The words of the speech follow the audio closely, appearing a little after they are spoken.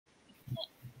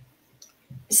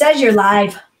It says you're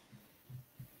live.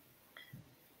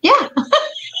 Yeah.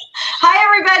 Hi,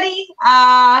 everybody.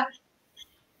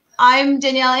 I'm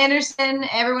Danielle Anderson.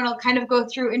 Everyone will kind of go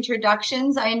through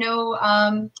introductions. I know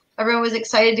everyone was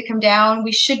excited to come down.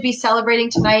 We should be celebrating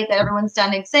tonight that everyone's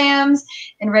done exams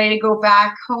and ready to go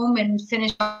back home and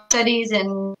finish studies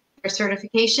and their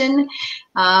certification.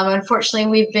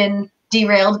 Unfortunately, we've been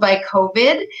derailed by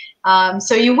COVID.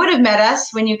 So you would have met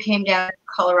us when you came down to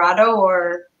Colorado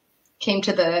or came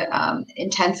to the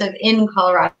intensive in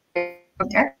Colorado.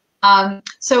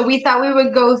 So we thought we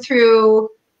would go through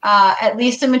at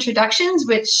least some introductions,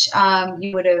 which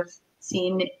you would have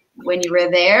seen when you were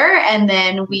there, and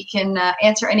then we can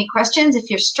answer any questions if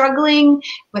you're struggling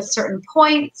with certain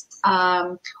points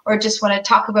or just want to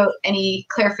talk about any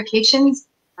clarifications.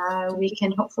 We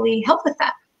can hopefully help with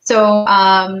that. So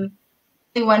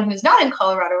anyone who's not in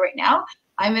Colorado right now,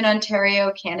 I'm in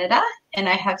Ontario, Canada, and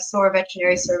I have SOAR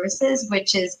Veterinary Services,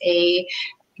 which is a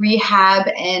rehab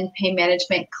and pain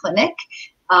management clinic.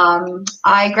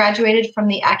 I graduated from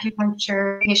the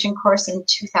acupuncture patient course in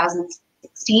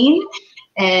 2016,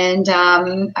 and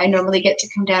I normally get to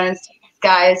come down and see these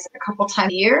guys a couple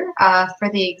times a year for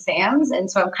the exams,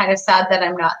 and so I'm kind of sad that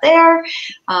I'm not there,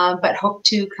 but hope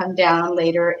to come down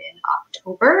later in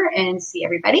October and see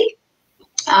everybody.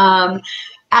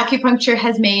 Acupuncture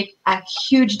has made a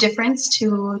huge difference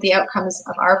to the outcomes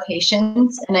of our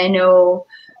patients, and I know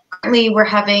currently we're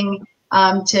having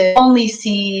to only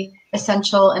see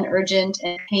essential and urgent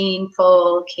and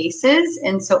painful cases,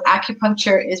 and so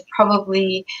acupuncture is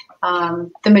probably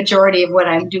the majority of what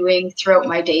I'm doing throughout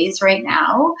my days right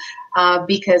now,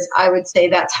 because I would say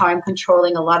that's how I'm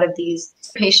controlling a lot of these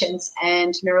patients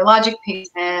and neurologic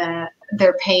patients,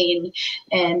 their pain,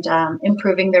 and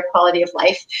improving their quality of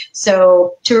life.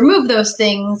 So to remove those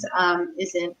things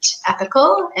isn't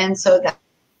ethical, and so that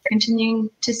we're continuing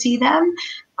to see them.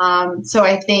 So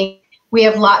I think we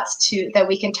have lots that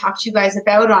we can talk to you guys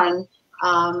about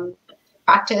on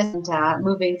practice and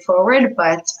moving forward,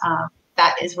 but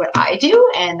that is what I do,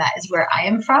 and that is where I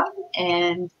am from,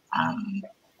 and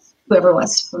whoever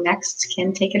wants to go next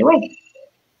can take it away.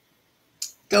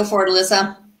 Go for it,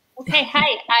 Alissa. Okay,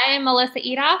 hi, I'm Alissa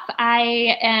Edoff.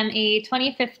 I am a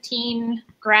 2015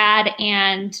 grad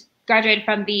and graduated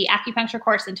from the acupuncture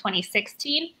course in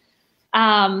 2016.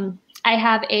 I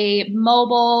have a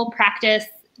mobile practice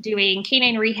doing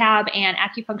canine rehab and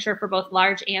acupuncture for both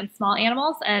large and small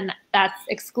animals, and that's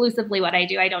exclusively what I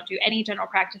do. I don't do any general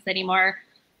practice anymore.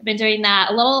 I've been doing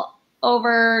that a little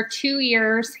over 2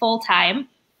 years full-time,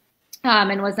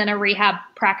 and was in a rehab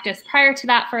practice prior to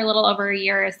that for a little over a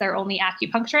year as their only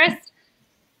acupuncturist.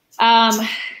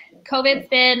 COVID's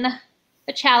been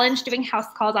a challenge doing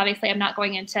house calls. Obviously, I'm not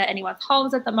going into anyone's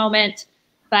homes at the moment,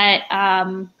 but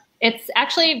it's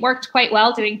actually worked quite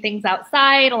well doing things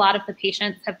outside. A lot of the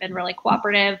patients have been really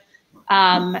cooperative,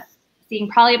 seeing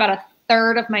probably about a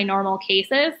third of my normal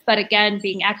cases. But again,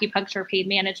 being acupuncture pain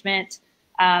management,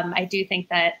 I do think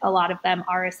that a lot of them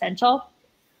are essential.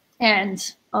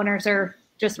 And owners are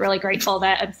just really grateful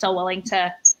that I'm still willing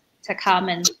to come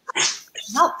and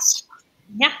help.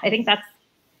 Yeah, I think that's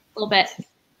a little bit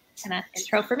kind of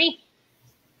intro for me.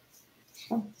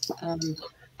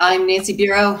 I'm Nancy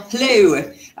Bureau.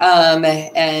 Hello.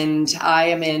 And I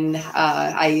am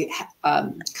I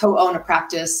co-own a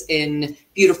practice in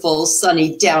beautiful,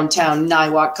 sunny downtown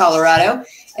Niwot, Colorado,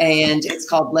 and it's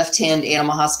called Left Hand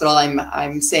Animal Hospital.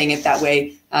 I'm saying it that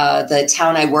way. The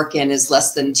town I work in is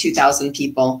less than 2,000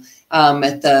 people.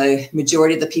 The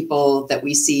majority of the people that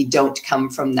we see don't come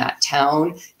from that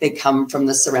town. They come from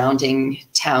the surrounding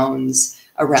towns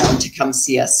around to come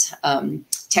see us.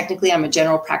 Technically, I'm a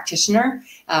general practitioner.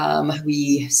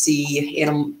 We see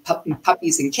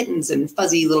puppies and kittens and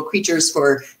fuzzy little creatures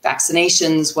for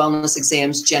vaccinations, wellness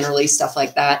exams, generally stuff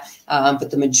like that.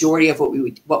 But the majority of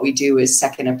what we do is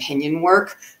second opinion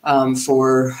work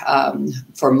for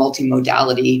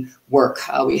multimodality work.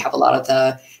 We have a lot of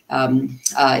the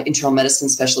internal medicine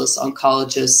specialists,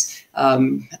 oncologists,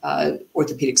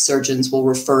 orthopedic surgeons will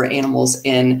refer animals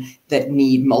in that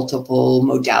need multiple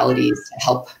modalities to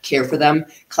help care for them.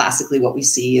 Classically, what we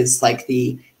see is like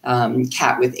the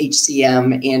cat with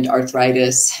HCM and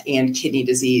arthritis and kidney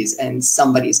disease, and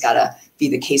somebody's got to be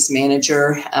the case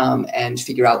manager and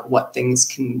figure out what things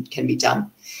can be done.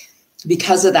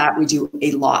 Because of that, we do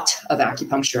a lot of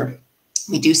acupuncture.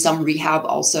 We do some rehab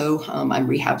also. I'm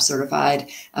rehab certified.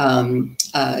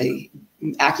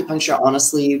 Acupuncture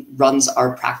honestly runs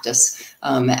our practice.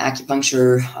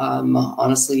 Acupuncture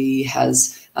honestly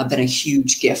has been a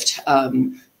huge gift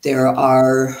There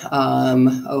are,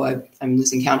 I'm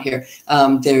losing count here.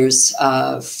 There's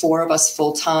 4 of us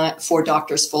full-time, 4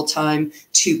 doctors full-time,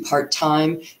 2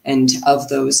 part-time. And of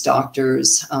those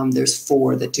doctors, there's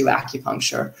 4 that do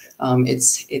acupuncture.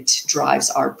 It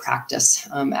drives our practice.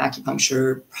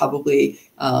 Acupuncture probably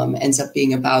ends up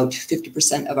being about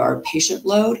 50% of our patient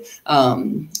load.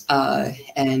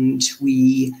 And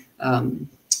we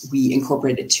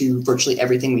incorporate it to virtually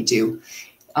everything we do.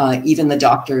 Even the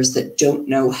doctors that don't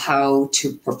know how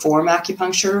to perform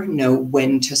acupuncture know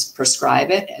when to prescribe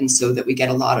it, and so that we get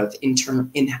a lot of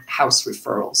in-house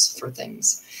referrals for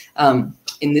things.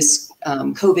 In this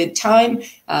COVID time,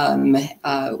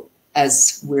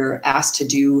 as we're asked to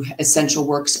do essential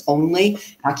works only,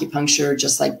 acupuncture,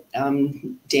 just like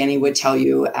Danny would tell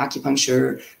you,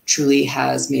 acupuncture truly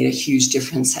has made a huge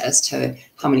difference as to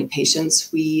how many patients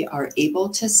we are able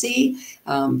to see,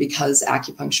 because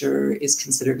acupuncture is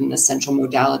considered an essential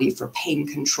modality for pain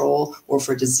control or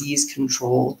for disease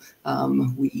control.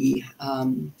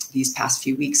 These past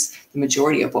few weeks, the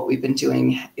majority of what we've been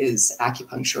doing is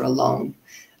acupuncture alone.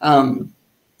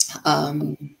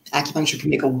 Acupuncture can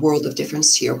make a world of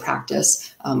difference to your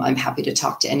practice. I'm happy to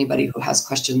talk to anybody who has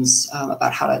questions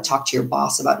about how to talk to your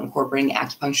boss about incorporating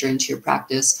acupuncture into your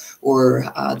practice, or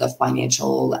the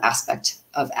financial aspect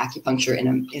of acupuncture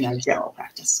in a general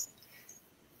practice.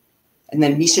 And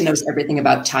then Mischa knows everything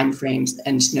about timeframes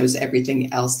and knows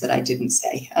everything else that I didn't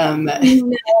say. No, that's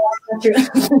not true.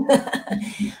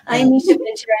 I'm Mischa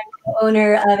Fincher. I'm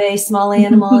co-owner of a small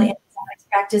animal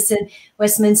practice in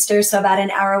Westminster, so about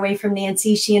an hour away from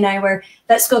Nancy. She and I were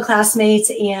vet school classmates,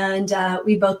 and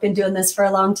we've both been doing this for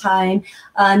a long time.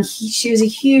 She was a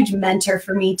huge mentor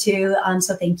for me too,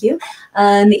 so thank you,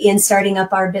 in starting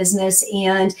up our business.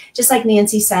 And just like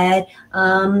Nancy said,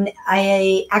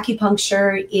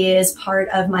 acupuncture is part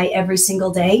of my every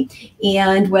single day,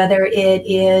 and whether it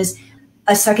is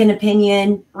a second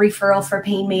opinion, referral for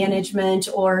pain management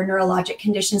or neurologic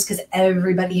conditions, because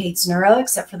everybody hates neuro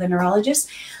except for the neurologist.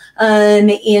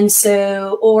 And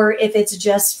so, or if it's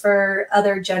just for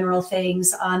other general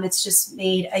things, it's just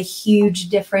made a huge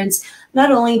difference,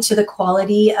 not only to the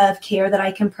quality of care that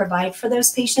I can provide for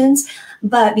those patients,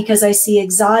 but because I see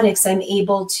exotics, I'm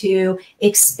able to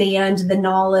expand the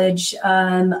knowledge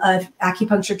of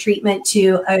acupuncture treatment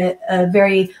to a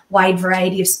very wide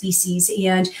variety of species.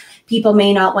 And people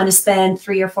may not want to spend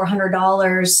 $300 or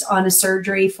 $400 on a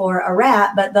surgery for a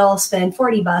rat, but they'll spend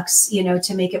 $40, you know,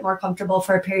 to make it more comfortable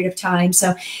for a period of time.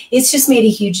 So it's just made a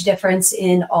huge difference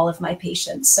in all of my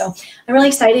patients. So I'm really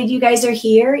excited you guys are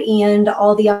here, and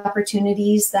all the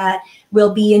opportunities that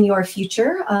will be in your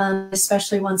future,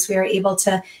 especially once we are able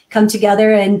to come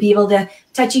together and be able to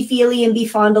touchy-feely and be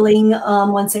fondling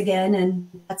once again. And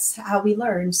that's how we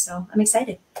learn. So I'm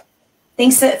excited.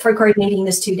 Thanks for coordinating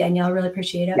this too, Danielle. I really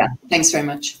appreciate it. Yeah, thanks very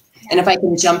much. And if I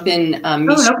can jump in,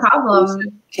 Mischa, no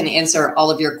problem. Can answer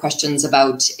all of your questions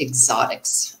about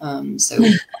exotics. So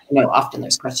I know often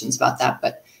there's questions about that,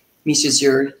 but Mischa's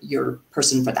your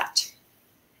person for that.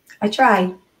 I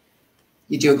try.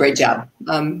 You do a great job.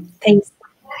 Thanks.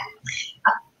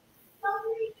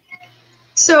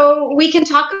 So we can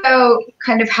talk about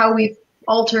kind of how we've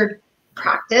altered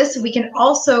practice. We can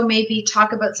also maybe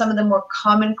talk about some of the more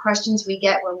common questions we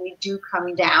get when we do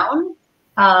come down.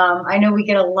 I know we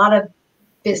get a lot of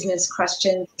business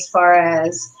questions as far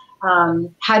as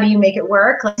how do you make it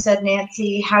work? Like I said,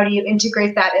 Nancy, how do you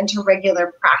integrate that into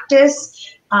regular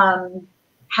practice?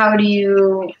 How do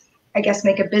you, I guess,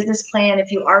 make a business plan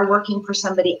if you are working for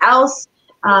somebody else?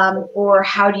 Or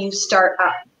how do you start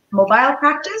a mobile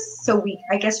practice? So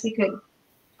I guess we could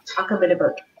talk a bit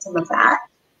about some of that.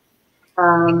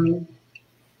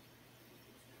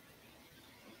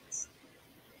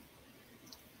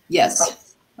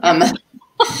 Yes.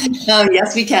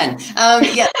 Yes, we can.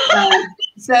 Yes.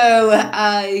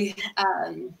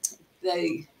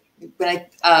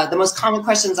 The most common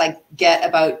questions I get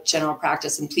about general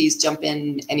practice, and please jump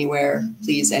in anywhere,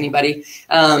 please, anybody,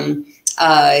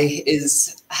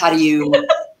 is how do you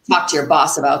talk to your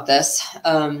boss about this?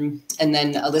 And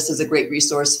then Alissa is a great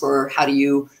resource for how do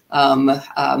you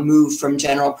move from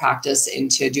general practice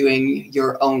into doing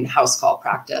your own house call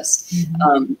practice.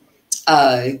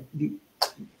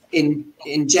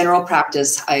 In general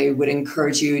practice, I would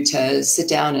encourage you to sit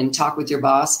down and talk with your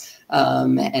boss.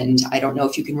 And I don't know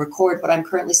if you can record what I'm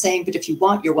currently saying, but if you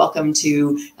want, you're welcome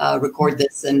to record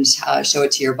this and show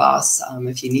it to your boss.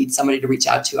 If you need somebody to reach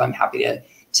out to, I'm happy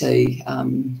to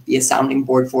be a sounding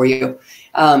board for you.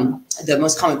 The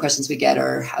most common questions we get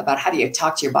are about how do you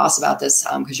talk to your boss about this?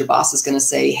 Because your boss is going to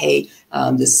say, hey,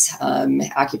 this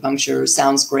acupuncture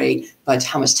sounds great, but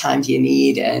how much time do you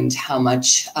need? And how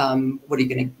much, what are you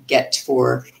going to get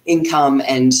for income?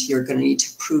 And you're going to need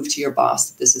to prove to your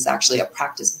boss that this is actually a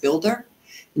practice builder.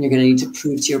 And you're going to need to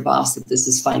prove to your boss that this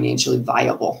is financially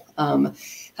viable.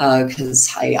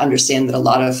 Because I understand that a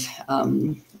lot of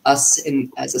us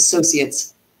as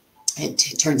associates, it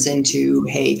turns into,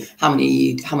 hey, how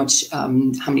many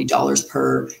dollars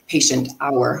per patient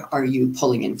hour are you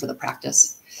pulling in for the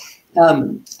practice?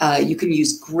 You can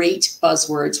use great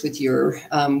buzzwords with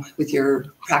your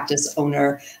practice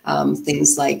owner,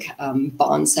 things like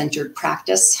bond-centered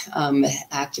practice,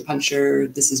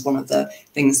 acupuncture. This is one of the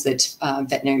things that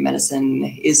veterinary medicine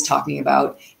is talking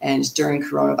about, and during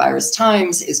coronavirus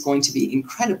times is going to be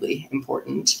incredibly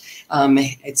important.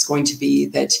 It's going to be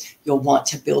that you'll want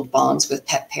to build bonds with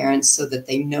pet parents so that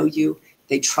they know you,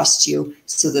 they trust you,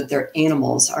 so that their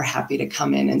animals are happy to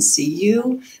come in and see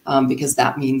you, because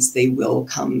that means they will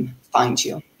come find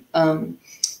you.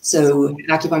 So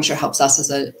acupuncture helps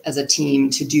us as a team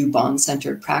to do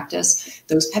bond-centered practice.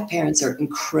 Those pet parents are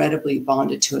incredibly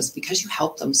bonded to us because you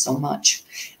help them so much.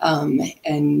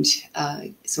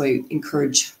 So I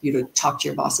encourage you to talk to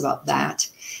your boss about that.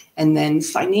 And then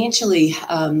financially,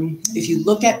 if you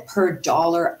look at per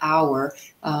dollar hour,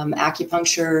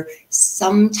 acupuncture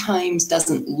sometimes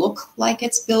doesn't look like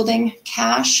it's building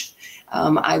cash.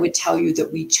 I would tell you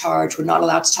that we're not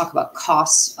allowed to talk about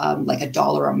costs, like a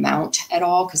dollar amount at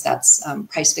all, because that's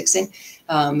price fixing.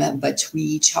 But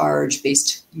we charge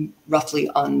based roughly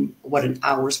on what an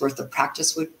hour's worth of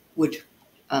practice would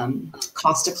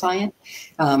cost a client,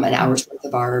 an hour's worth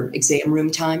of our exam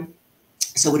room time.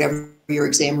 So whatever your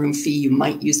exam room fee, you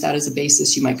might use that as a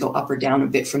basis. You might go up or down a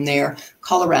bit from there.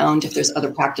 Call around if there's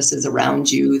other practices around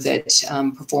you that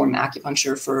perform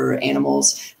acupuncture for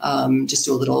animals. Just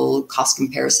do a little cost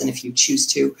comparison if you choose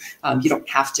to. You don't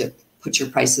have to put your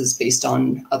prices based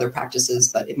on other practices,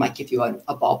 but it might give you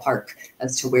a ballpark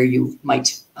as to where you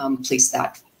might place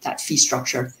that fee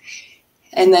structure.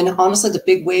 And then honestly, the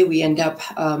big way we end up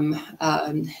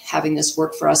having this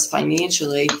work for us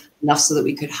financially, enough so that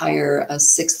we could hire a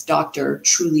 6th doctor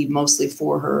truly mostly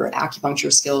for her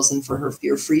acupuncture skills and for her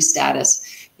fear-free status,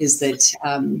 is that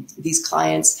these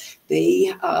clients,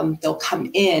 they'll come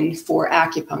in for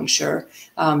acupuncture.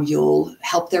 You'll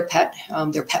help their pet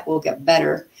will get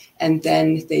better. And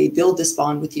then they build this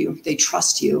bond with you. They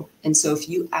trust you. And so if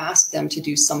you ask them to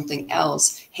do something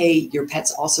else, hey, your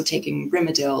pet's also taking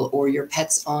Rimadyl, or your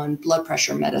pet's on blood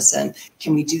pressure medicine,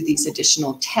 can we do these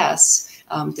additional tests?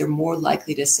 They're more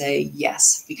likely to say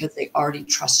yes, because they already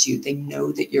trust you. They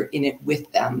know that you're in it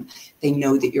with them. They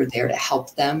know that you're there to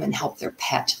help them and help their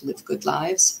pet live good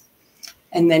lives.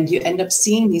 And then you end up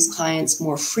seeing these clients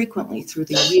more frequently through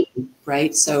the year,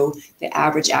 right? So the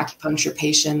average acupuncture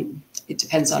patient, it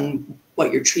depends on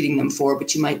what you're treating them for,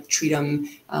 but you might treat them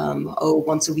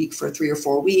once a week for 3 or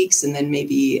 4 weeks, and then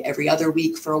maybe every other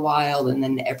week for a while, and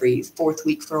then every 4th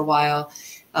week for a while.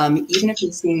 Even if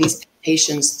you're seeing these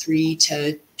patients 3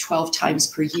 to 12 times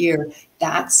per year,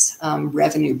 that's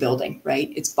revenue building,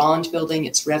 right? It's bond building,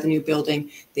 it's revenue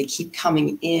building. They keep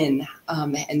coming in.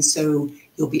 And so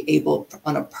you'll be able,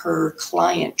 on a per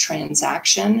client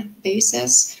transaction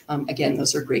basis, again,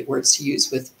 those are great words to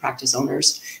use with practice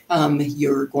owners,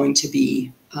 you're going to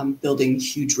be building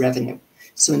huge revenue.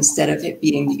 So instead of it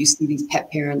being that you see these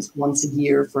pet parents once a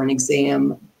year for an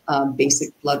exam,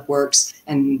 basic blood works,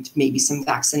 and maybe some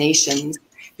vaccinations,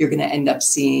 you're going to end up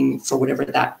seeing, for whatever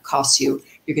that costs you,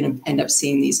 you're going to end up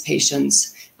seeing these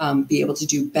patients be able to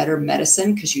do better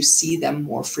medicine because you see them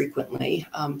more frequently.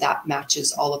 That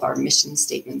matches all of our mission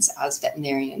statements as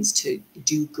veterinarians to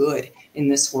do good in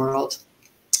this world,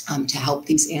 to help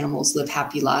these animals live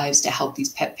happy lives, to help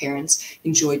these pet parents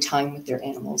enjoy time with their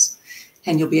animals.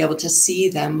 And you'll be able to see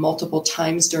them multiple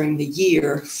times during the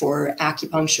year for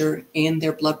acupuncture and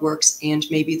their blood works and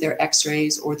maybe their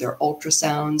x-rays or their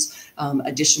ultrasounds,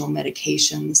 additional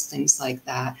medications, things like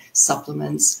that,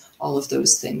 supplements, all of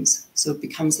those things. So it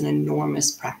becomes an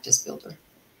enormous practice builder.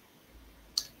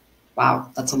 Wow,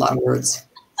 that's a lot of words.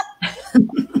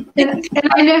 and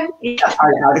I know That's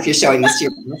hard out if you're showing this to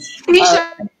your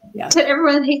parents. Yeah.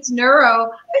 Everyone hates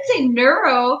neuro. I'd say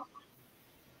neuro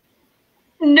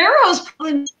is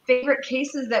probably my favorite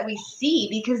cases that we see,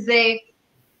 because they,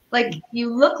 like,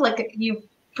 you look like you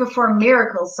perform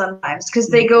miracles sometimes, because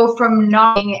they go from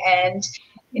gnawing and,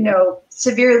 you know,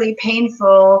 severely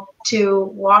painful to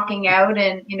walking out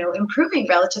and, you know, improving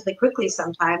relatively quickly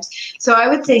sometimes. So I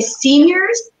would say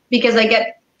seniors, because I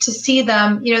get to see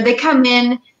them, you know, they come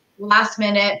in last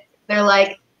minute, they're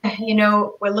like, you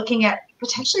know, we're looking at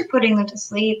potentially putting them to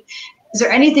sleep. Is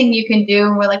there anything you can do?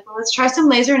 And we're like, well, let's try some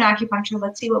laser and acupuncture.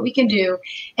 Let's see what we can do.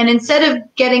 And instead of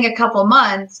getting a couple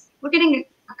months, we're getting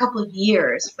a couple of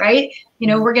years, right? You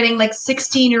know, we're getting like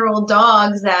 16-year-old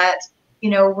dogs that, you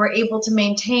know, we're able to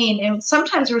maintain. And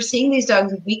sometimes we're seeing these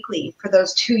dogs weekly for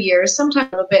those 2 years, sometimes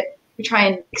a little bit. We try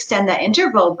and extend that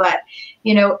interval, but,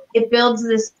 you know, it builds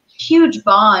this huge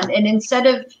bond. And instead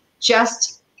of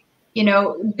just, you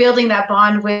know, building that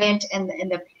bond with and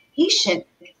the patient,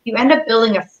 you end up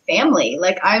building a family.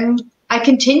 Like I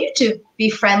continue to be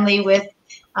friendly with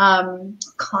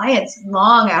clients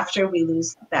long after we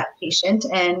lose that patient,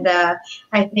 and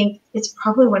I think it's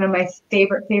probably one of my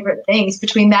favorite things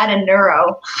between that and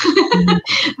neuro.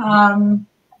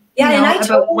 Yeah, and I about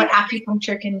totally what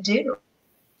acupuncture can do.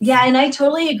 Yeah, and I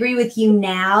totally agree with you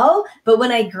now, but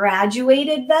when I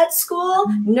graduated vet school,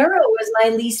 neuro was my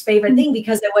least favorite thing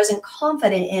because I wasn't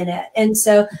confident in it. And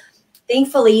so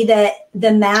thankfully that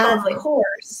the math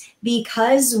course,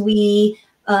 because we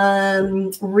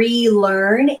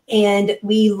relearn and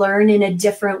we learn in a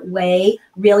different way,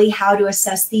 really how to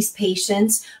assess these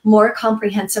patients more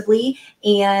comprehensively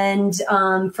and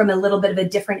from a little bit of a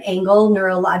different angle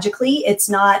neurologically. It's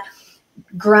not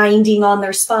grinding on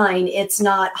their spine. It's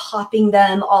not hopping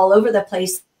them all over the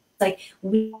place. Like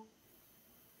we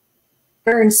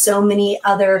learn so many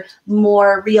other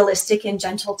more realistic and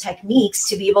gentle techniques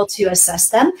to be able to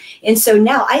assess them. And so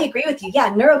now I agree with you.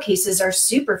 Yeah, neuro cases are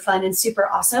super fun and super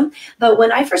awesome. But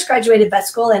when I first graduated vet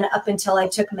school and up until I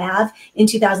took MAV in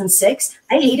 2006,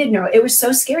 I hated neuro. It was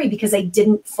so scary because I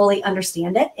didn't fully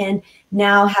understand it. And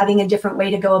now having a different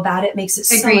way to go about it makes it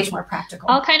so much more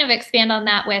practical. I'll kind of expand on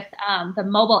that with the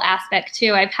mobile aspect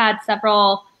too. I've had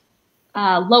several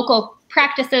local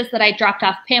practices that I dropped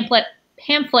off pamphlets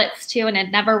to and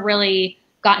had never really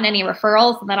gotten any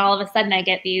referrals. And then all of a sudden I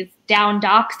get these down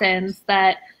dachshunds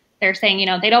that they're saying, you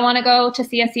know, they don't want to go to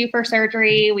CSU for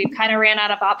surgery. We've kind of ran out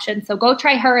of options. So go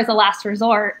try her as a last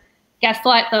resort. Guess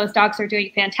what? Those dogs are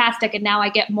doing fantastic. And now I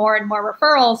get more and more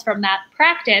referrals from that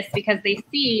practice because they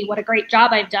see what a great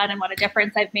job I've done and what a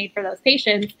difference I've made for those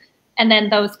patients. And then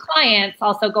those clients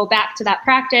also go back to that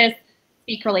practice,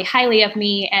 speak really highly of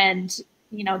me. And,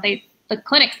 you know, the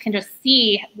clinics can just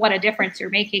see what a difference you're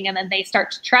making. And then they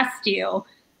start to trust you.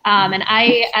 And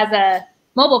I, as a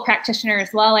mobile practitioner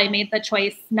as well, I made the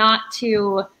choice not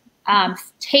to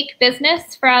take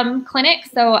business from clinics.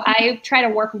 So I try to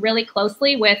work really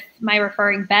closely with my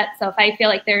referring vet. So if I feel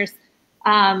like there's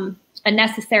a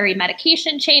necessary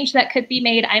medication change that could be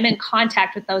made, I'm in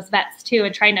contact with those vets too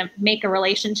and trying to make a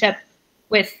relationship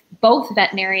with both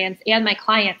veterinarians and my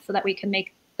clients so that we can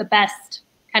make the best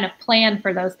kind of plan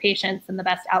for those patients and the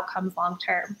best outcomes long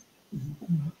term.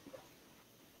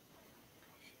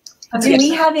 Do we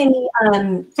have any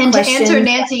and questions? To answer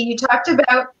Nancy, you talked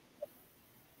about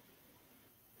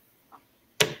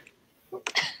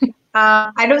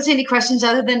I don't see any questions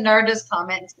other than Narda's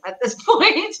comments at this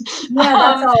point. Yeah,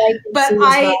 that's all I can but see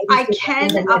I can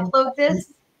upload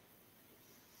this.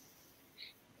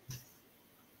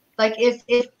 Like if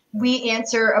we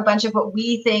answer a bunch of what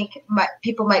we think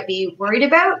people might be worried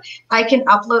about, I can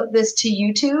upload this to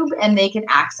YouTube and they can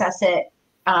access it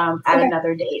at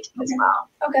another date as well.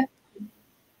 Okay.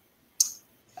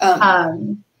 I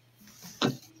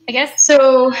guess.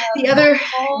 So the other,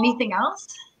 anything else?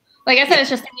 Well, I guess I was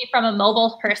just thinking from a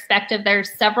mobile perspective,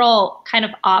 there's several kind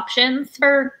of options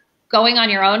for going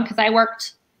on your own because I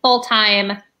worked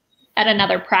full-time at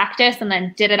another practice and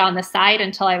then did it on the side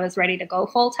until I was ready to go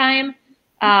full-time.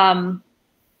 And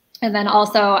then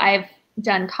also I've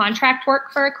done contract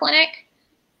work for a clinic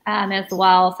as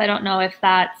well. So I don't know if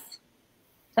that's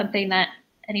something that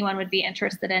anyone would be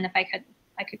interested in. If I could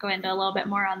go into a little bit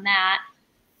more on that.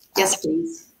 Yes,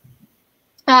 please.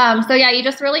 So yeah, you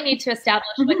just really need to establish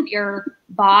with your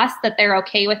boss that they're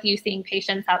okay with you seeing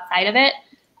patients outside of it.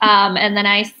 And then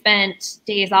I spent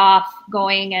days off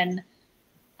going and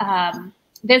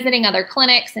visiting other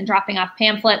clinics and dropping off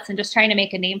pamphlets and just trying to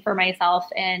make a name for myself.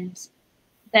 And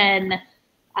then,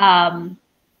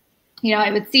 you know,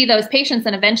 I would see those patients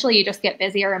and eventually you just get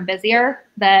busier and busier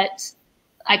that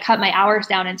I cut my hours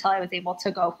down until I was able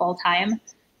to go full time.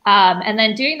 And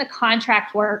then doing the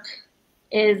contract work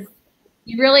is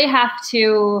you really have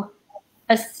to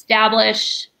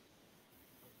establish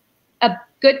a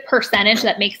good percentage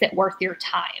that makes it worth your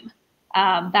time.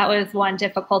 That was one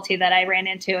difficulty that I ran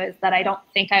into is that I don't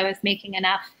think I was making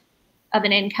enough of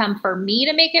an income for me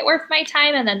to make it worth my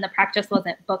time. And then the practice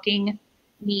wasn't booking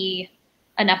me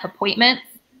enough appointments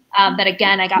that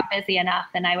again, I got busy enough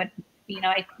and I would, you know,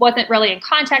 I wasn't really in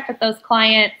contact with those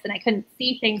clients and I couldn't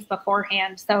see things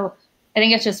beforehand. So I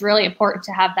think it's just really important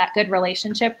to have that good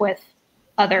relationship with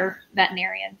other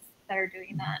veterinarians that are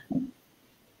doing that.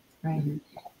 Right.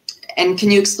 And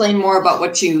can you explain more about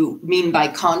what you mean by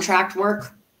contract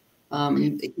work?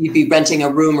 You'd be renting a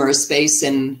room or a space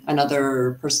in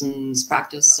another person's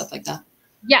practice, stuff like that?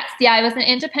 Yes. Yeah. I was an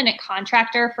independent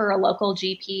contractor for a local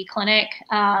GP clinic,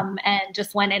 and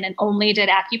just went in and only did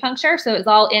acupuncture. So it was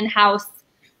all in-house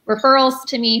referrals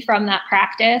to me from that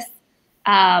practice.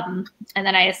 And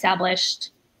then I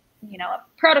established, a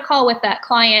protocol with that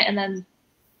client, and then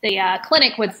the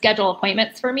clinic would schedule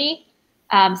appointments for me.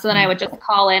 So then I would just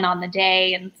call in on the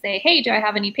day and say, hey, do I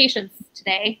have any patients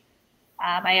today?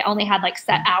 I only had like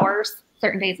set hours,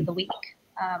 certain days of the week.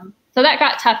 So that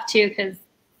got tough too, because,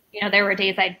 there were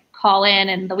days I'd call in,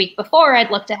 and the week before I'd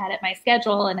looked ahead at my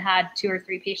schedule and had 2 or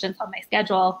 3 patients on my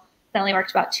schedule. I only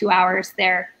worked about 2 hours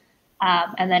there.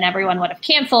 And then everyone would have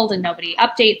canceled and nobody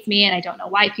updates me, and I don't know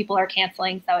why people are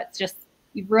canceling. So it's just,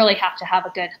 you really have to have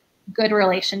a good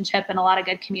relationship and a lot of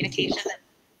good communication.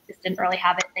 Just didn't really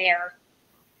have it there.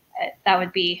 That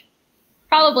would be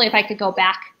probably, if I could go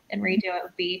back and redo it,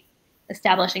 would be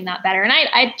establishing that better. And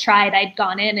I'd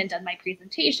gone in and done my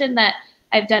presentation that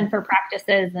I've done for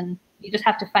practices, and you just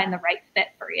have to find the right fit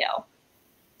for you.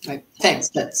 Right. Thanks.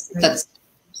 That's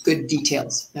good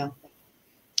details. Yeah.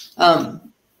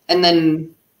 And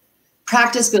then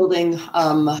practice building,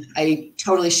 I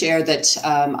totally share that.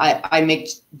 I make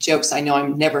jokes. I know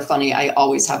I'm never funny. I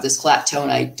always have this flat tone.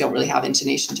 I don't really have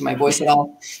intonation to my voice at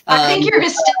all. I think you're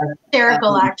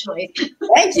hysterical, actually.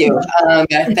 Thank you.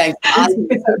 Thanks.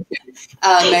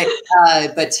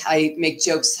 But I make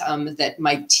jokes that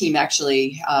my team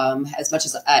actually, as much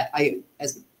as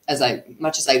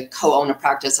I co-own a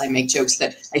practice, I make jokes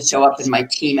that I show up and my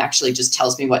team actually just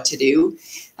tells me what to do.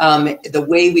 The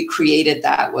way we created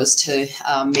that was to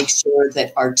make sure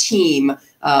that our team,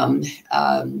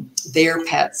 their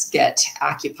pets get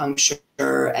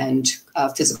acupuncture and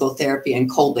physical therapy and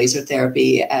cold laser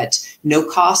therapy at no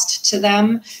cost to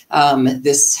them.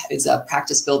 This is a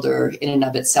practice builder in and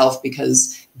of itself,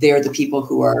 because they're the people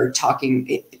who are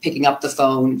picking up the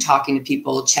phone, talking to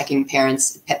people, checking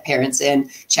pet parents in,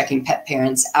 checking pet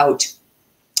parents out.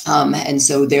 And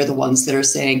so they're the ones that are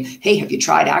saying, hey, have you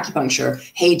tried acupuncture?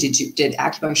 Hey, did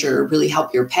acupuncture really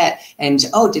help your pet? And,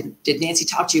 oh, did Nancy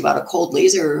talk to you about a cold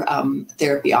laser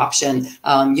therapy option?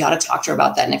 You ought to talk to her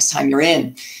about that next time you're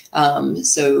in.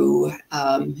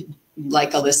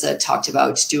 Like Alissa talked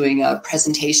about, doing a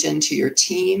presentation to your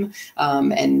team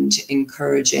and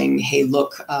encouraging, hey,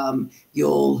 look,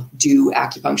 you'll do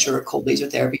acupuncture or cold laser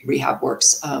therapy. Rehab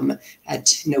works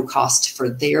at no cost for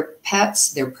their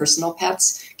pets, their personal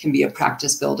pets, can be a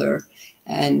practice builder.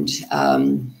 And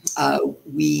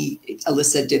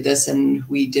Alissa did this, and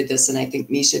we did this, and I think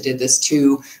Mischa did this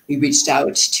too. We reached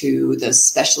out to the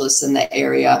specialists in the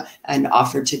area and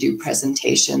offered to do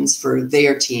presentations for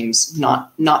their teams,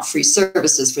 not free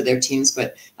services for their teams,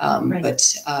 but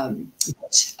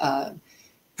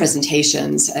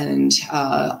presentations. And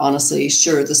honestly,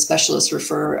 sure, the specialists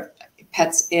refer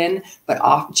pets in, but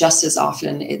just as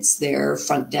often it's their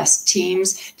front desk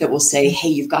teams that will say, hey,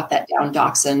 you've got that down,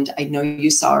 dachshund. I know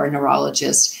you saw our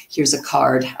neurologist. Here's a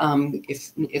card.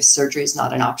 If surgery is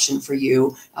not an option for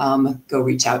you, go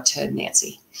reach out to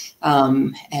Nancy.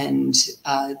 And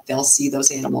they'll see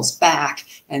those animals back,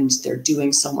 and they're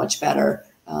doing so much better.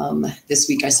 This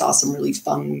week I saw some really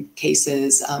fun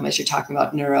cases. As you're talking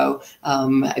about neuro,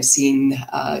 I've seen,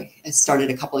 I started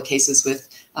a couple of cases with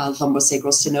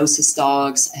lumbosacral stenosis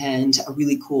dogs and a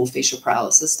really cool facial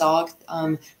paralysis dog,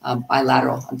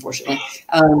 bilateral, unfortunately.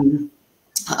 And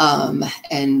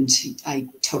I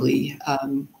totally,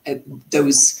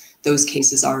 those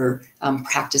cases are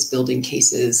practice building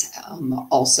cases.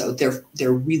 Also,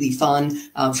 they're really fun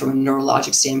from a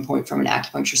neurologic standpoint, from an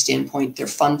acupuncture standpoint. They're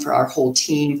fun for our whole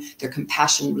team. They're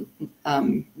compassion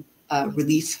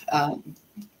relief,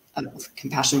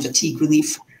 compassion fatigue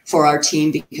relief for our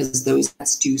team, because those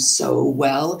pets do so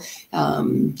well,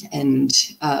 and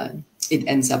it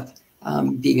ends up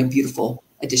being a beautiful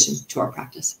addition to our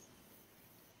practice.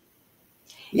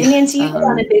 Yeah. And Nancy, you hit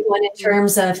on a big one in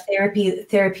terms of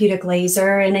therapeutic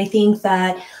laser. And I think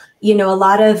that, a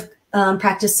lot of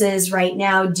practices right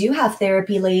now do have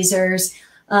therapy lasers,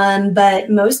 but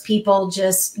most people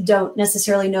just don't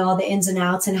necessarily know all the ins and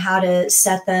outs and how to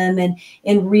set them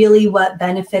and really what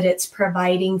benefit it's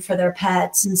providing for their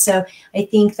pets. And so I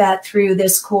think that through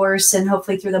this course and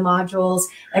hopefully through the modules,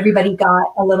 everybody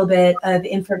got a little bit of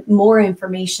more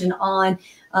information on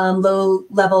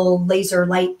low-level laser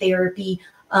light therapy,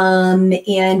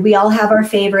 And we all have our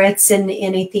favorites, and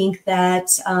I think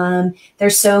that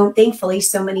there's thankfully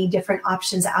so many different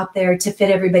options out there to fit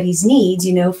everybody's needs.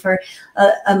 You know, for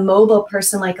a mobile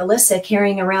person like Alissa,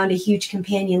 carrying around a huge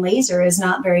companion laser is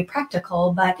not very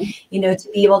practical, but you know, to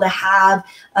be able to have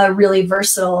a really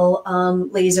versatile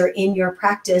laser in your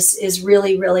practice is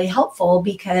really, really helpful,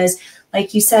 because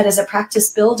like you said, as a practice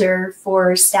builder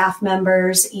for staff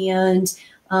members and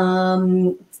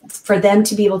for them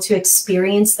to be able to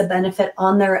experience the benefit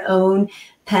on their own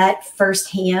pet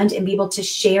firsthand and be able to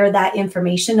share that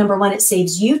information. Number one, it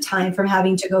saves you time from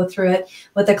having to go through it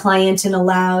with a client, and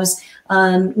allows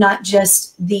not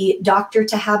just the doctor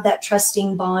to have that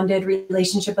trusting, bonded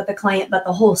relationship with the client, but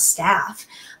the whole staff,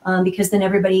 because then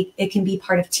everybody, it can be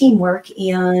part of teamwork,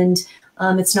 and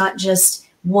it's not just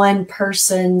one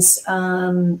person's,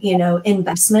 you know,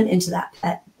 investment into that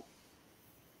pet.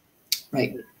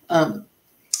 Right.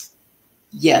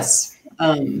 Yes.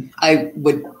 I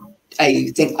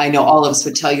think I know all of us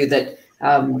would tell you that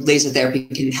laser therapy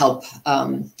can help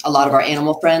a lot of our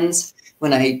animal friends.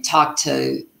 When I talk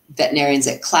to veterinarians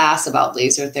at class about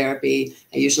laser therapy,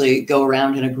 I usually go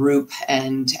around in a group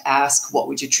and ask, what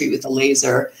would you treat with a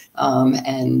laser?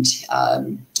 And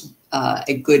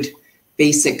a good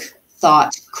basic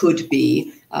thought could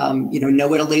be, you know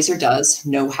what a laser does,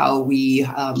 know how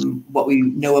what we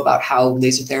know about how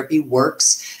laser therapy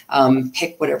works.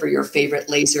 Pick whatever your favorite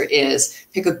laser is,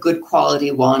 pick a good quality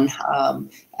one,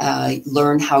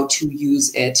 learn how to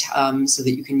use it so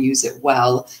that you can use it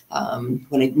well.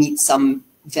 When I meet some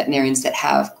veterinarians that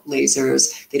have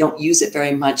lasers, they don't use it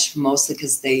very much, mostly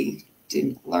because they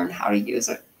didn't learn how to use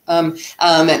it.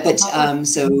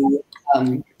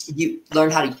 You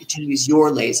learn how to use your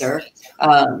laser,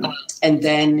 and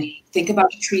then think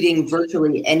about treating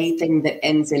virtually anything that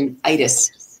ends in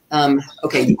itis.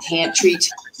 Okay, you can't treat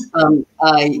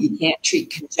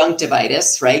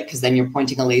conjunctivitis, right? Because then you're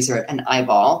pointing a laser at an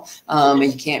eyeball.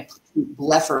 You can't treat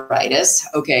blepharitis,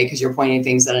 okay, because you're pointing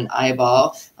things at an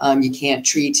eyeball. You can't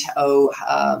treat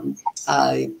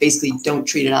basically don't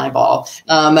treat an eyeball.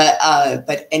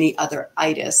 But any other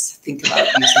itis, think about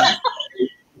using.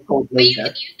 But you can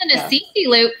use an CC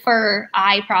loop for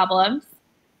eye problems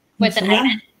with an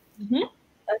itis. Mm-hmm.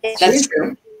 That's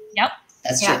true. Yep.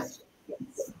 That's true.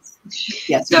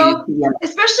 Yes. So,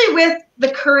 especially with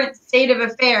the current state of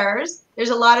affairs, there's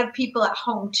a lot of people at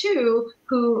home too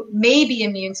who may be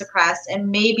immune suppressed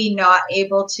and maybe not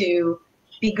able to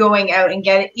be going out and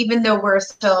get it, even though we're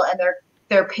still, and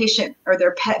their patient or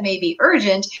their pet may be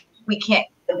urgent, we can't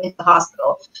get them into the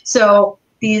hospital. So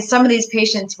some of these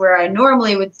patients where I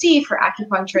normally would see for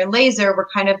acupuncture and laser, we're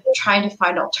kind of trying to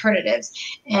find alternatives.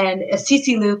 And a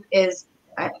CC loop is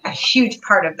a huge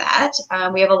part of that.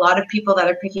 We have a lot of people that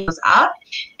are picking those up.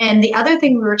 And the other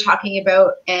thing we were talking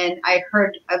about, and I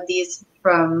heard of these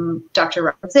from Dr.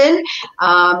 Robinson,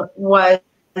 was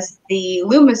the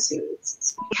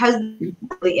Lumisuits. Because they're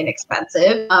really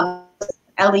inexpensive,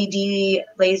 LED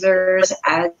lasers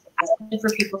as for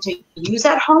people to use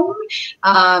at home.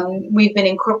 We've been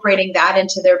incorporating that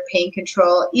into their pain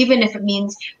control, even if it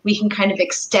means we can kind of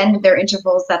extend their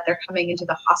intervals that they're coming into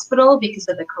the hospital because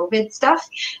of the COVID stuff.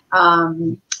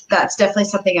 That's definitely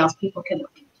something else people can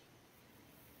look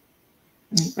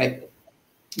into. Right.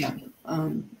 Yeah.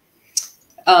 When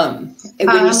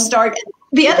you start.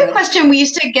 The other question we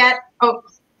used to get, oh,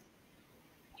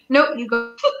 no, you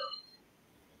go.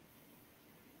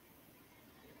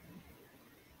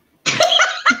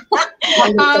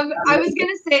 I was going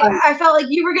to say, I felt like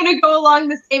you were going to go along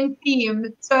the same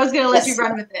theme, so I was going to let you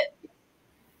run with it.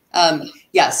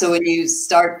 Yeah, so when you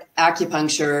start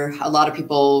acupuncture, a lot of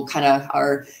people kind of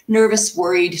are nervous,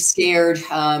 worried, scared.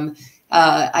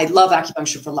 I love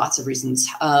acupuncture for lots of reasons.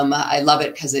 I love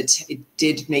it because it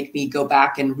did make me go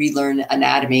back and relearn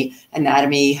anatomy.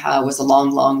 Anatomy was a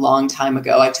long time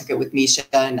ago. I took it with Mischa,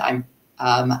 and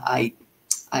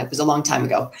it was a long time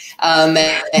ago.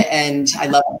 And I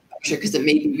love acupuncture because it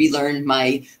made me relearn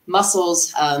my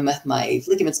muscles, my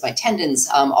ligaments, my tendons,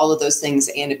 all of those things.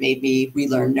 And it made me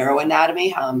relearn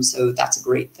neuroanatomy. So that's a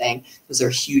great thing. Those are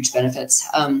huge benefits.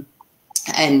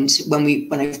 And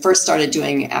when I first started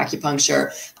doing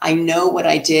acupuncture, I know what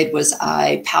I did was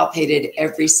I palpated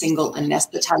every single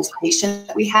anesthetized patient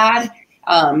that we had.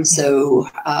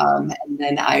 And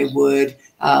then I would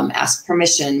ask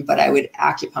permission, but I would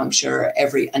acupuncture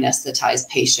every anesthetized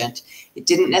patient. It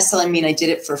didn't necessarily mean I did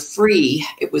it for free.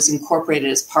 It was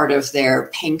incorporated as part of their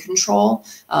pain control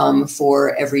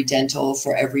for every dental,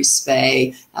 for every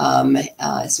spay.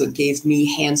 So it gave me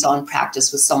hands-on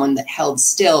practice with someone that held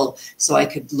still so I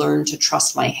could learn to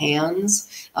trust my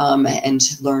hands and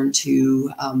learn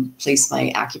to place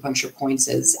my acupuncture points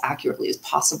as accurately as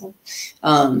possible.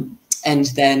 And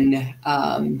then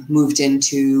moved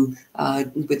into,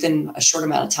 within a short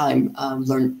amount of time,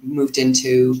 moved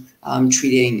into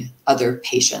treating other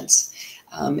patients.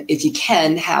 If you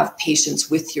can, have patience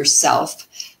with yourself.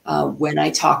 When I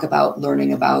talk about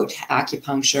learning about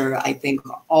acupuncture, I think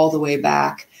all the way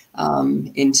back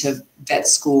into vet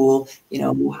school, we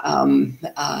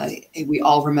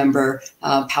all remember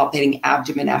palpating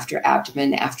abdomen after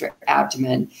abdomen after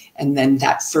abdomen. And then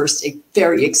that first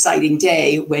very exciting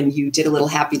day when you did a little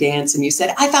happy dance and you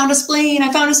said, I found a spleen,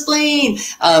 I found a spleen.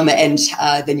 And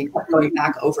then you kept going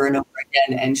back over and over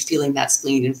again and feeling that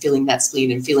spleen and feeling that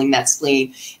spleen and feeling that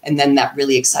spleen. And then that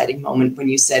really exciting moment when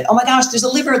you said, oh my gosh, there's a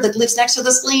liver that lives next to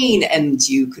the spleen. And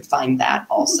you could find that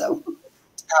also.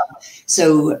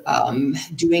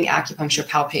 Doing acupuncture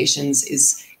palpations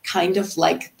is kind of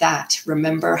like that.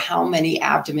 Remember how many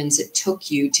abdomens it took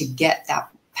you to get that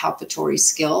palpatory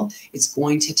skill. It's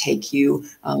going to take you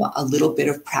a little bit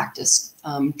of practice.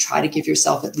 Try to give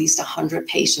yourself at least 100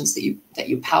 patients that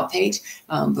you palpate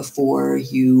before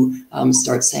you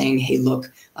start saying, hey,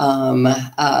 look,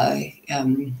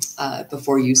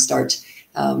 before you start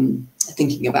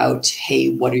thinking about, hey,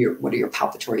 what are your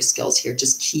palpatory skills here?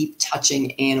 Just keep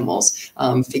touching animals.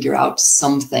 Figure out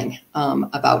something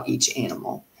about each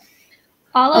animal.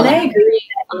 All of I agree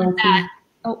on that.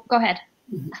 Oh, go ahead.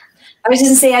 I was just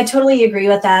going to say I totally agree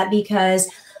with that, because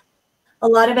a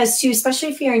lot of us too, especially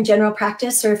if you're in general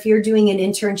practice or if you're doing an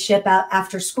internship out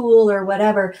after school or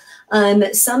whatever,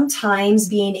 sometimes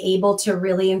being able to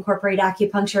really incorporate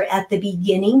acupuncture at the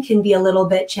beginning can be a little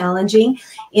bit challenging.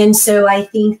 And so I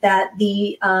think that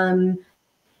the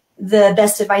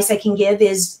best advice I can give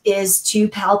is to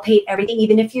palpate everything,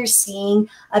 even if you're seeing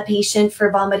a patient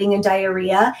for vomiting and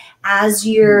diarrhea, as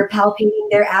you're palpating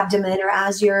their abdomen or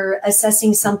as you're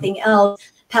assessing something else,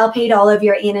 palpate all of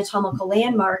your anatomical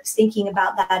landmarks, thinking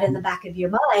about that in the back of your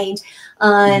mind,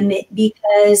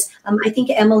 because I think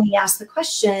Emily asked the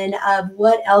question of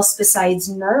what else besides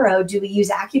neuro do we use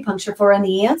acupuncture for, and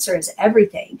the answer is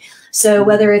everything. So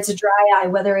whether it's a dry eye,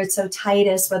 whether it's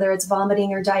otitis, whether it's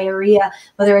vomiting or diarrhea,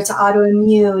 whether it's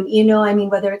autoimmune,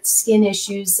 whether it's skin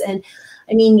issues, and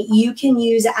you can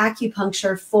use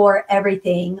acupuncture for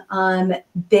everything.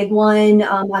 Big one,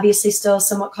 obviously still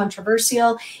somewhat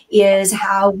controversial, is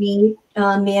how we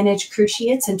manage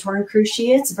cruciates and torn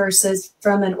cruciates versus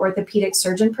from an orthopedic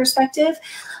surgeon perspective.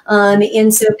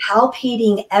 And so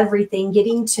palpating everything,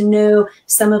 getting to know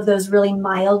some of those really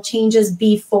mild changes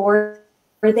before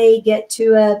they get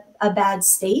to a bad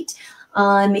state,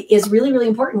 is really, really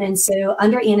important. And so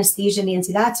under anesthesia,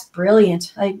 Nancy, that's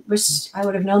brilliant. I wish I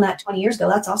would have known that 20 years ago.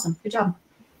 That's awesome. Good job.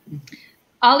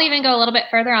 I'll even go a little bit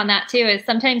further on that too, is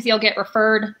sometimes you'll get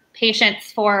referred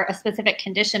patients for a specific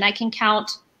condition. I can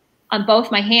count on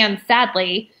both my hands,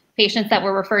 sadly, patients that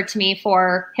were referred to me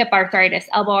for hip arthritis,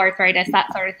 elbow arthritis,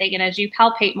 that sort of thing. And as you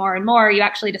palpate more and more, you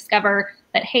actually discover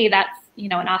that, hey, that's, an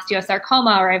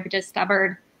osteosarcoma, or I've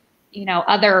discovered,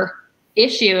 other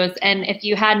issues. And if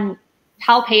you hadn't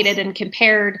palpated and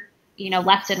compared,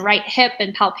 left and right hip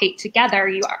and palpate together,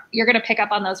 you're going to pick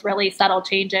up on those really subtle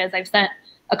changes. I've sent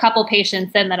a couple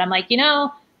patients in that I'm like,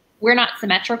 we're not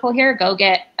symmetrical here. Go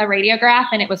get a radiograph.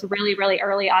 And it was really, really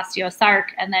early osteosarc.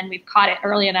 And then we've caught it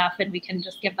early enough and we can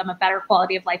just give them a better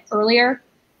quality of life earlier.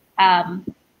 So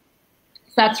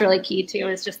that's really key too,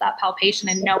 is just that palpation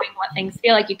and knowing what things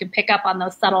feel like. You can pick up on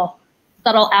those subtle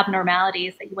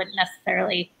abnormalities that you wouldn't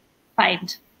necessarily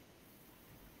find.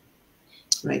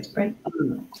 Right.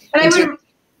 And I would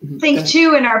think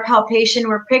too, in our palpation,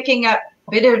 we're picking up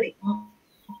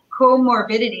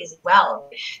comorbidities as well.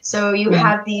 So you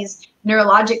have these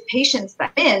neurologic patients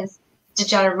that in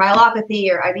degenerative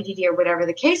myelopathy or IBDD or whatever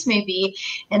the case may be.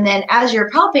 And then as you're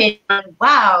palpating,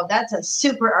 wow, that's a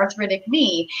super arthritic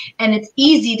knee. And it's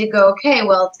easy to go, okay,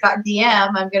 well, it's got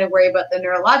DM. I'm going to worry about the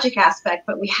neurologic aspect,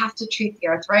 but we have to treat the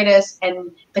arthritis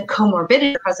and the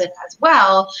comorbidity present as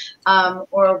well,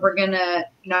 or we're going to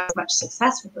not have much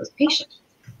success with those patients.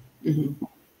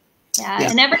 Yeah,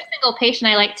 and every single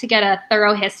patient, I like to get a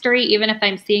thorough history, even if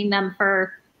I'm seeing them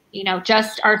for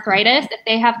just arthritis. If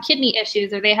they have kidney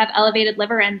issues or they have elevated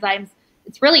liver enzymes,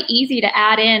 it's really easy to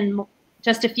add in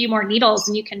just a few more needles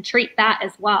and you can treat that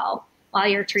as well. while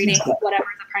you're treating whatever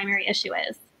the primary issue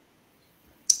is.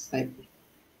 Right.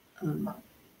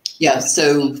 Yeah.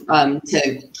 So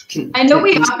I know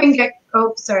we often get.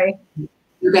 Oh, sorry.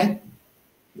 Okay.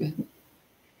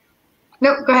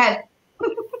 No, go ahead.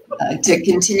 To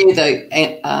continue the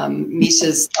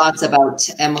Mischa's thoughts about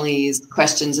Emily's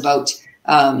questions about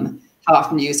how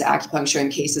often you use acupuncture in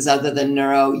cases other than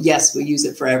neuro. Yes, we use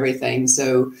it for everything.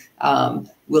 So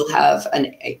we'll have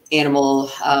an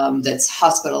animal that's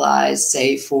hospitalized,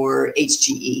 say for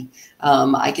HGE.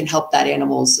 I can help that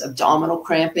animal's abdominal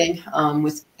cramping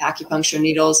with acupuncture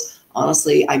needles.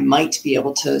 Honestly, I might be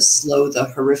able to slow the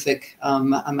horrific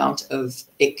amount of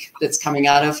ick that's coming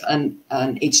out of an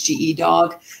HGE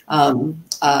dog,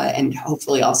 and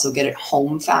hopefully also get it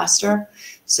home faster.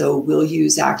 So we'll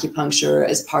use acupuncture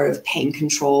as part of pain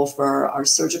control for our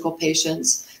surgical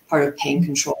patients, part of pain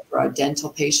control for our dental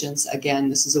patients. Again,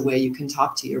 this is a way you can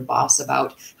talk to your boss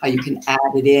about how you can add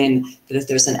it in, that if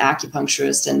there's an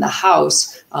acupuncturist in the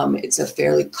house, it's a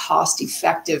fairly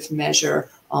cost-effective measure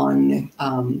on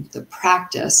the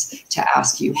practice to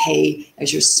ask you, hey,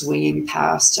 as you're swinging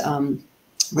past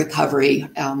recovery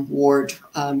ward,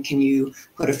 can you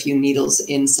put a few needles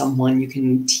in someone? You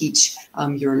can teach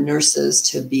your nurses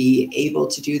to be able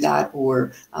to do that,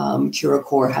 or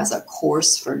CURACORE has a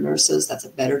course for nurses. That's a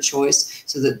better choice,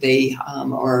 so that they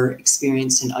are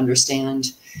experienced and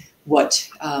understand what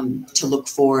to look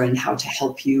for and how to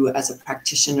help you as a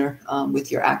practitioner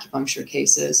with your acupuncture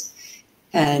cases.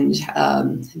 And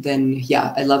then,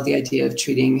 yeah, I love the idea of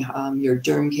treating your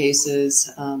derm cases,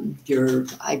 your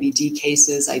IBD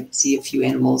cases. I see a few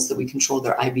animals that we control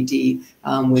their IBD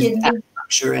with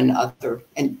acupuncture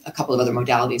and a couple of other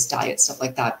modalities, diet, stuff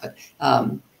like that.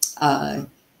 But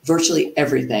virtually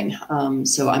everything.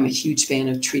 So I'm a huge fan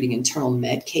of treating internal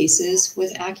med cases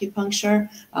with acupuncture,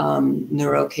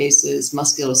 neuro cases,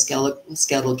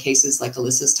 musculoskeletal cases like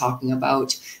Alyssa's talking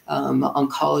about,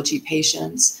 oncology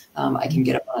patients. I can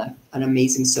get up an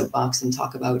amazing soapbox and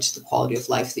talk about the quality of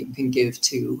life that you can give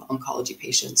to oncology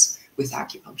patients with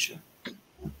acupuncture.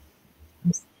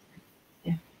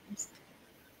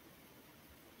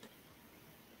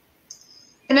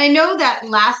 And I know that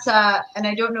LASA, and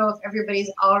I don't know if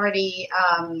everybody's already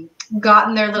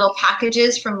gotten their little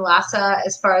packages from LASA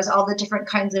as far as all the different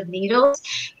kinds of needles,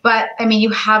 but I mean, you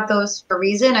have those for a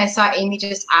reason. I saw Amy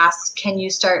just ask, can you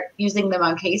start using them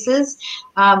on cases?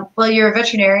 Well, you're a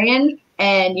veterinarian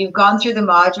and you've gone through the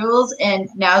modules, and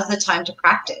now's the time to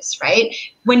practice, right?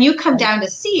 When you come down to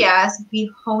see us,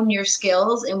 we hone your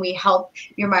skills and we help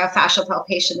your myofascial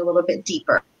palpation a little bit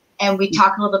deeper. And we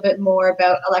talk a little bit more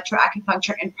about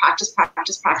electroacupuncture and practice,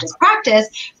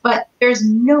 but there's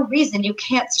no reason you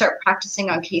can't start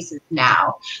practicing on cases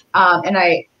now. And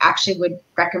I actually would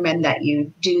recommend that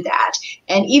you do that.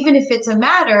 And even if it's a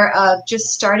matter of just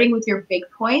starting with your big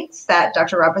points that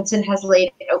Dr. Robinson has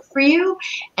laid out for you,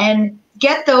 and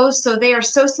get those so they are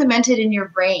so cemented in your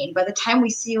brain. By the time we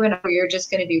see you in, you're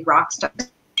just going to be rock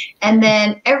stars. And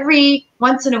then every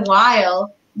once in a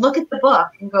while, look at the book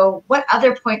and go, what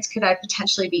other points could I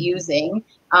potentially be using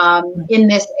in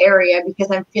this area, because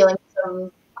I'm feeling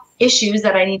some issues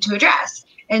that I need to address.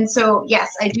 And so,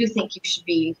 yes, I do think you should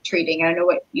be treating. I don't know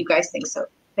what you guys think,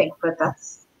 but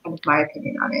that's kind of my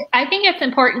opinion on it. I think it's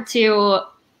important to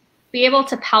be able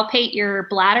to palpate your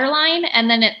bladder line. And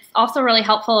then it's also really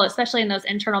helpful, especially in those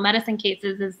internal medicine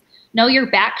cases, is know your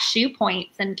back shoe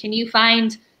points. And can you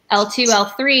find L2,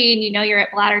 L3, and you know you're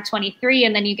at bladder 23,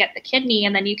 and then you get the kidney,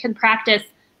 and then you can practice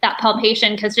that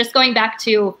palpation. Because just going back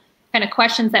to kind of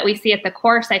questions that we see at the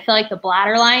course, I feel like the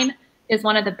bladder line is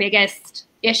one of the biggest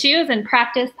issues, and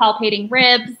practice palpating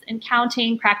ribs and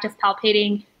counting, practice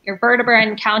palpating your vertebra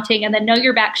and counting, and then know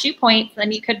your back shoe points.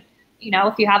 Then you could, you know,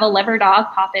 if you have a liver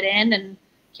dog, pop it in, and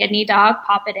kidney dog,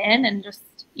 pop it in, and just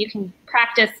you can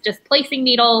practice just placing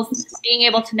needles, being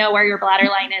able to know where your bladder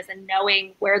line is, and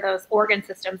knowing where those organ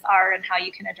systems are and how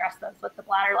you can address those with the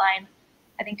bladder line,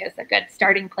 I think is a good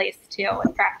starting place too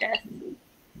with practice.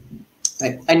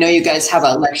 I know you guys have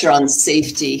a lecture on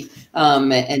safety,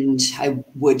 and I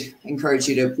would encourage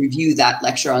you to review that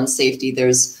lecture on safety.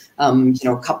 There's you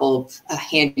know, a couple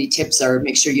handy tips are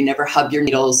make sure you never hub your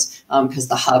needles, because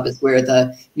the hub is where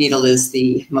the needle is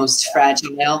the most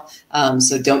fragile.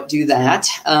 So don't do that.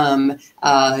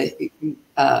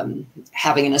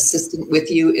 Having an assistant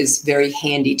with you is very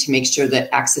handy to make sure that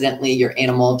accidentally your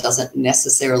animal doesn't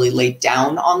necessarily lay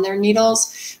down on their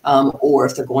needles. or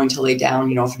if they're going to lay down,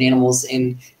 you know, if an animal's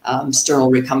in sternal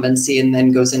recumbency and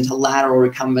then goes into lateral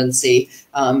recumbency,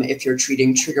 if you're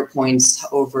treating trigger points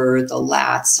over the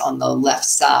lats on the left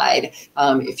side,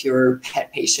 if your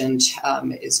pet patient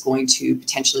is going to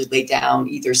potentially lay down,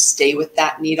 either stay with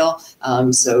that needle.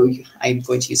 So I'm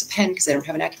going to use a pen because I don't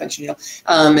have an acupuncture needle.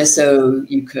 So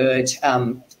you could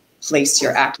place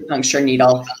your acupuncture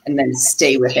needle and then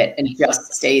stay with it and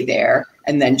just stay there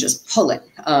and then just pull it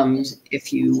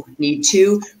if you need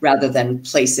to, rather than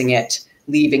placing it,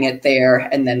 leaving it there,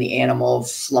 and then the animal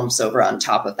flumps over on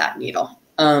top of that needle.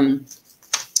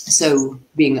 So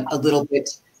being a little bit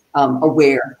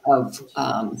aware of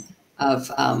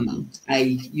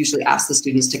I usually ask the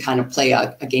students to kind of play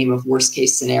a game of worst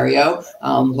case scenario.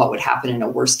 What would happen in a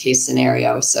worst case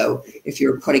scenario? So if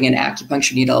you're putting an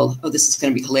acupuncture needle, oh, this is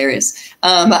going to be hilarious.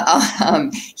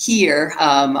 Here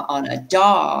on a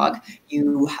dog,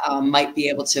 you might be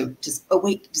able to just, oh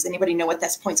wait, does anybody know what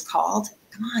this point's called?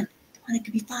 Come on, it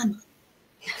could be fun.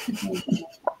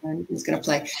 Who's going to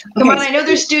play? Okay. Come on, I know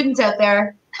there's students out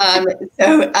there.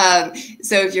 So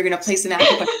if you're going to place an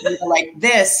acupuncture needle like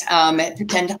this,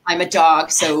 pretend I'm a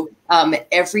dog. So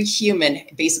every human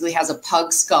basically has a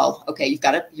pug skull. Okay, you've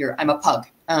got I'm a pug.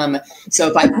 So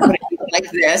if I put it like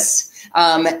this,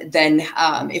 then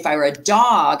if I were a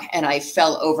dog and I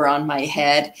fell over on my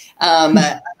head,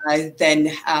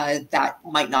 then that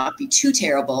might not be too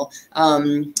terrible.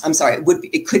 I'm sorry,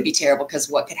 it could be terrible, because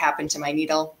what could happen to my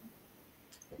needle?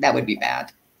 That would be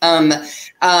bad.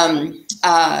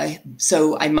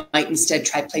 So I might instead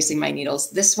try placing my needles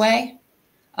this way.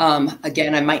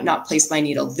 Again, I might not place my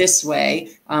needle this way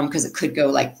because it could go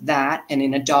like that. And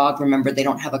in a dog, remember, they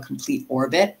don't have a complete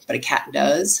orbit, but a cat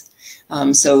does.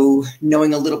 So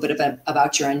knowing a little bit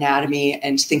about your anatomy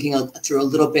and thinking through a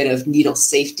little bit of needle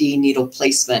safety, needle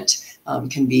placement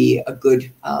can be a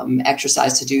good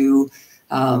exercise to do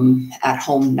at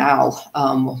home now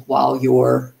while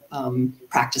you're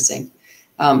practicing.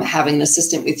 Having an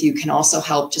assistant with you can also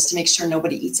help just to make sure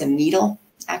nobody eats a needle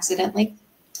accidentally.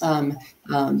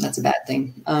 That's a bad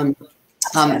thing.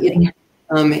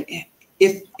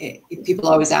 If people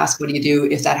always ask, what do you do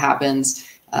if that happens?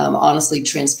 Honestly,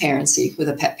 transparency with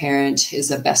a pet parent is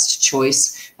the best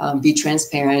choice. Be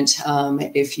transparent.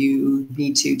 If you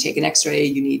need to take an x-ray,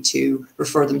 you need to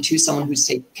refer them to someone who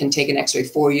can take an x-ray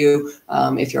for you.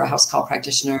 If you're a house call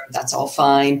practitioner, that's all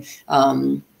fine.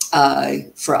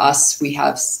 For us, we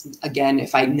have, again,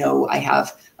 if I know I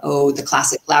have, the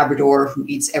classic Labrador who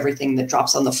eats everything that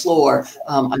drops on the floor,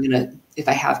 if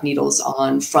I have needles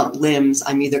on front limbs,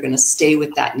 I'm either going to stay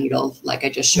with that needle, like I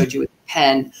just showed you with the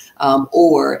pen,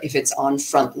 or if it's on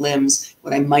front limbs,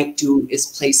 what I might do is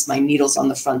place my needles on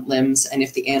the front limbs, and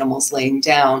if the animal's laying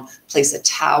down, place a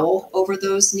towel over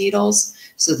those needles,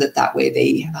 so that way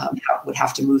they would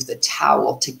have to move the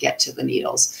towel to get to the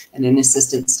needles. And an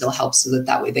assistant still helps, so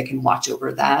that way they can watch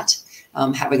over that.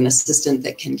 Having an assistant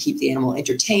that can keep the animal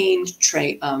entertained,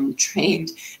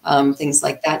 trained, things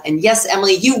like that. And yes,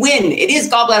 Emily, you win. It is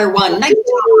gallbladder 1. Nice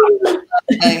job.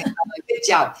 Good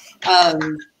job.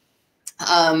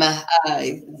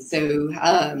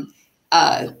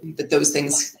 But those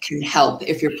things can help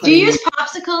if you're putting. Do you use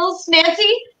popsicles,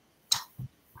 Nancy?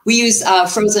 We use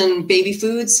frozen baby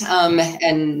foods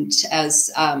and as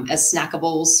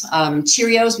snackables.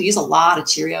 Cheerios, we use a lot of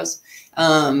Cheerios.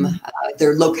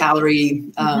 They're low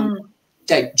calorie,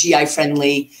 GI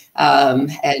friendly,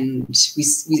 and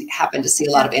we happen to see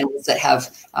a lot of animals that have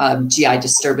GI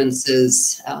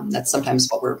disturbances. That's sometimes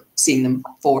what we're seeing them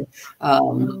for.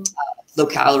 Low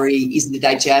calorie, easy to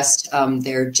digest.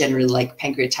 They're generally like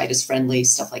pancreatitis friendly,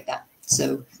 stuff like that.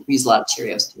 So we use a lot of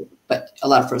Cheerios too, but a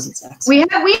lot of frozen snacks. We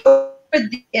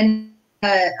in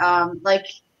like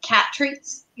cat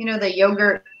treats, you know, the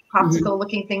yogurt popsicle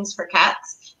looking things for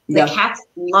cats. The cats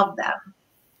love them.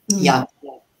 Yeah.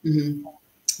 Mm-hmm.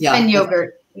 Yeah. And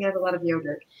yogurt. We have a lot of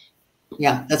yogurt.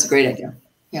 Yeah, that's a great idea.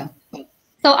 Yeah.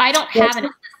 So I don't have an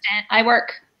assistant. I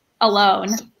work alone.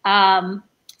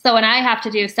 So when I have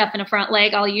to do stuff in a front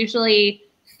leg, I'll usually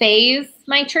phase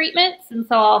my treatments. And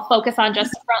so I'll focus on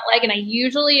just the front leg, and I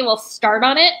usually will start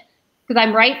on it because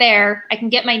I'm right there. I can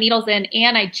get my needles in,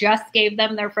 and I just gave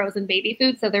them their frozen baby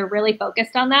food. So they're really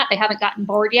focused on that. They haven't gotten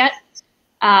bored yet.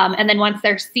 And then once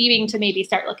they're seeming to maybe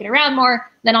start looking around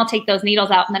more, then I'll take those needles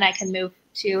out, and then I can move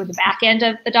to the back end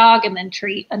of the dog and then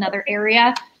treat another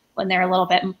area when they're a little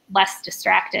bit less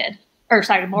distracted, or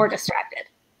sorry, more distracted.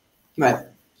 Right.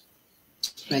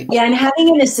 Right. Yeah, and having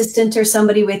an assistant or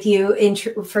somebody with you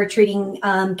for treating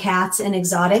cats and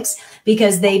exotics,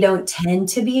 because they don't tend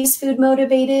to be as food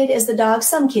motivated as the dogs.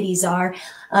 Some kitties are,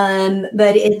 but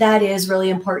that is really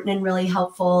important and really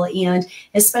helpful. And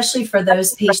especially for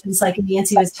those patients, like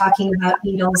Nancy was talking about,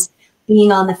 needles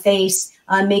being on the face,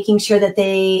 making sure that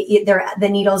the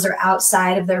needles are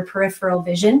outside of their peripheral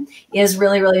vision is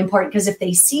really, really important, because if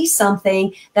they see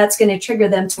something, that's going to trigger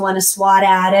them to want to swat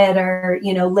at it or,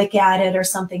 lick at it or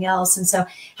something else. And so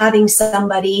having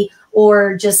somebody,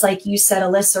 or just like you said,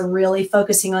 Alissa, really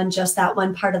focusing on just that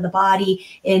one part of the body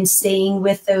and staying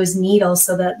with those needles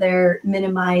so that they're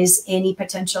minimize any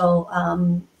potential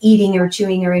eating or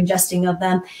chewing or ingesting of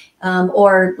them.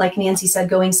 Or like Nancy said,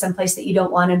 going someplace that you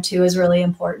don't want them to is really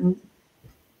important.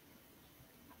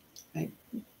 Right.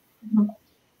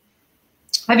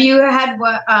 Have you had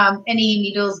any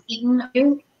needles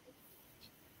eaten?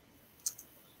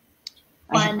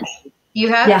 One. You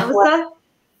have, Yeah. Alissa?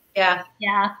 Yeah.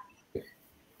 Yeah.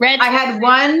 Red. I had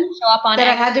one show up on that it.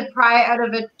 I had to pry out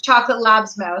of a chocolate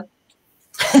lab's mouth.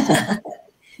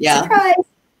 Yeah. Surprise.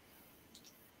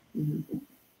 Mm-hmm.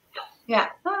 Yeah.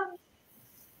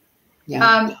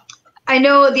 Yeah. I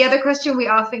know the other question we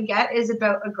often get is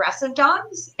about aggressive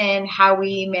dogs and how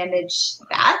we manage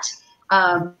that.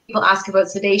 People ask about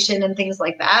sedation and things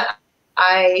like that.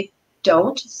 I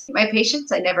don't see my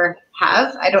patients. I never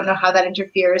have. I don't know how that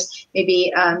interferes.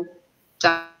 Maybe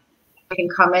can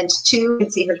comment too. You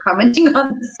can see her commenting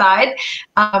on the side.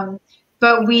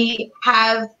 But we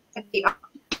have,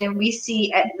 and we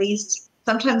see at least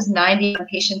sometimes 90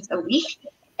 patients a week.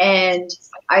 And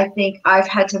I think I've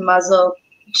had to muzzle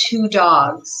 2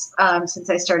 dogs since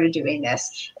I started doing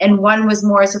this. And one was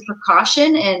more as a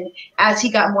precaution. And as he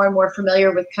got more and more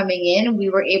familiar with coming in, we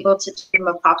were able to give him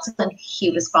a popsicle and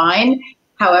he was fine.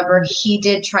 However, he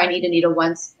did try and eat a needle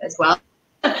once as well.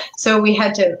 So we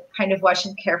had to kind of watch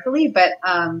him carefully. But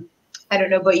I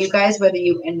don't know about you guys, whether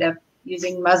you end up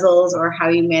using muzzles or how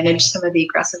you manage some of the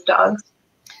aggressive dogs.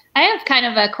 I have kind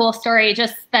of a cool story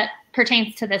just that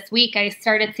pertains to this week. I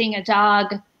started seeing a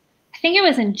dog, I think it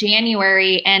was in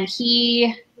January, and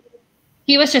he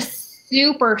was just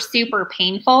super, super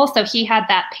painful. So he had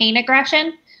that pain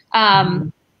aggression.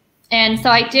 And so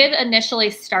I did initially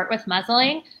start with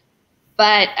muzzling,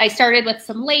 but I started with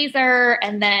some laser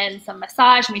and then some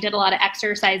massage, and we did a lot of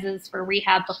exercises for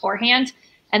rehab beforehand.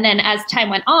 And then as time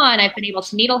went on, I've been able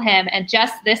to needle him. And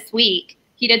just this week,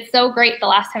 he did so great the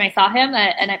last time I saw him.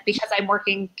 Because I'm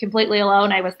working completely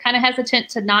alone, I was kind of hesitant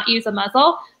to not use a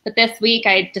muzzle. But this week,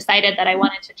 I decided that I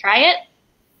wanted to try it.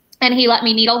 And he let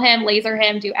me needle him, laser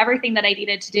him, do everything that I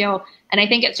needed to do. And I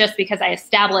think it's just because I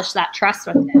established that trust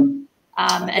with him.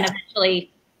 And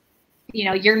eventually,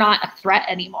 you're not a threat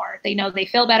anymore. They know they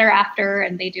feel better after,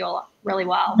 and they do really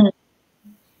well.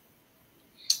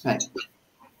 Right.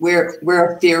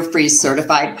 We're a fear-free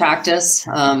certified practice,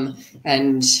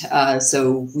 and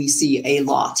so we see a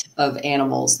lot of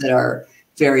animals that are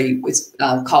it's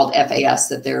called FAS,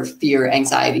 that they're fear,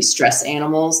 anxiety, stress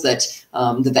animals, that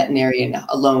the veterinarian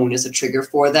alone is a trigger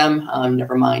for them,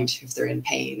 never mind if they're in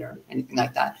pain or anything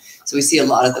like that. So we see a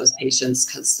lot of those patients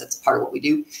because that's part of what we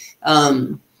do.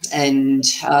 And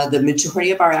the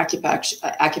majority of our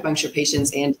acupuncture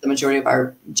patients and the majority of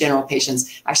our general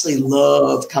patients actually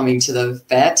love coming to the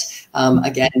vet.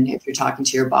 Again, if you're talking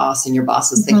to your boss and your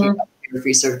boss is thinking about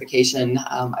fear-free certification,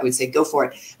 I would say go for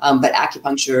it. But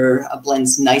acupuncture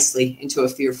blends nicely into a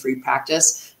fear-free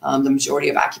practice. The majority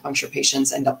of acupuncture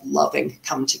patients end up loving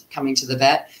coming to the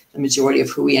vet. The majority of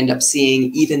who we end up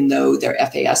seeing, even though they're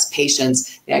FAS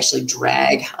patients, they actually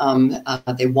drag.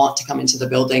 They want to come into the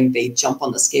building. They jump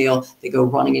on the scale. They go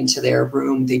running into their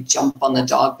room. They jump on the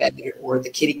dog bed or the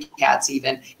kitty cats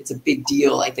even. It's a big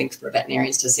deal, I think, for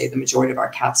veterinarians to say the majority of our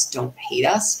cats don't hate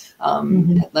us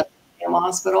at Animal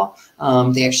Hospital.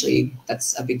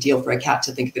 That's a big deal for a cat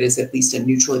to think of it as at least a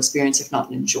neutral experience, if not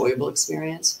an enjoyable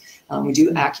experience. We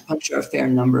do acupuncture a fair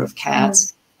number of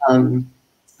cats.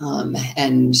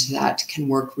 And that can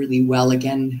work really well.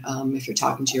 Again, if you're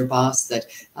talking to your boss, that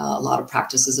a lot of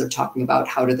practices are talking about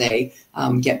how do they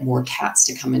get more cats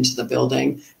to come into the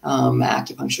building.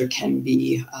 Acupuncture can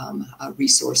be a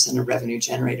resource and a revenue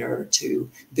generator to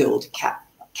build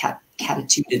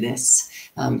catitudinous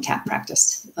cat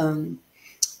practice.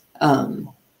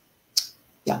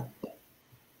 Yeah.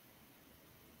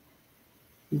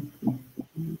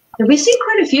 We see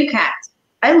quite a few cats.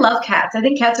 I love cats. I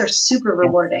think cats are super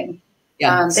rewarding.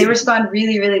 Yeah. They respond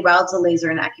really, really well to laser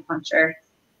and acupuncture.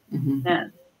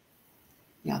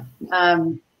 Yeah.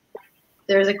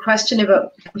 There's a question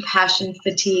about compassion,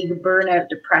 fatigue, burnout,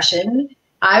 depression.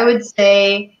 I would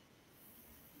say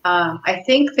I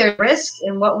think there's risk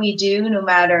in what we do, no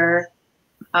matter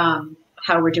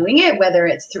how we're doing it, whether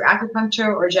it's through acupuncture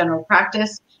or general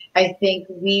practice. I think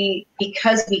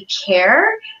because we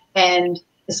care, and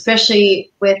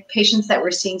especially with patients that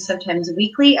we're seeing sometimes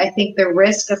weekly, I think the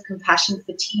risk of compassion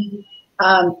fatigue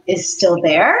is still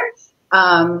there.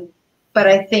 But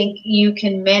I think you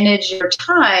can manage your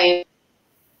time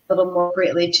a little more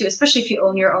greatly too, especially if you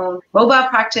own your own mobile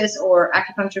practice or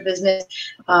acupuncture business,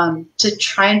 to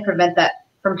try and prevent that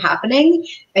from happening.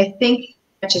 I think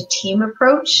it's a team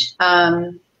approach.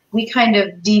 We kind of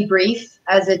debrief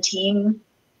as a team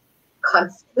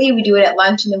constantly. We do it at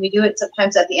lunch, and then we do it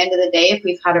sometimes at the end of the day if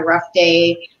we've had a rough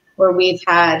day, or we've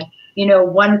had,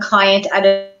 one client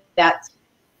that's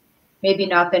maybe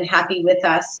not been happy with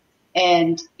us.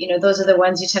 And, those are the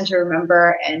ones you tend to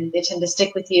remember, and they tend to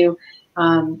stick with you.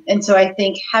 And so I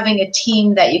think having a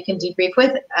team that you can debrief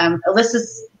with, Alissa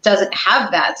doesn't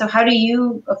have that. So how do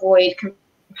you avoid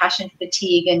compassion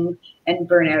fatigue and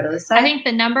burnout, Alissa? I think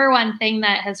the number one thing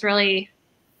that has really,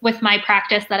 with my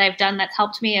practice that I've done that's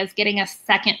helped me, is getting a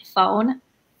second phone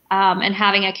and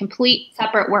having a complete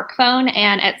separate work phone.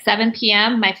 And at 7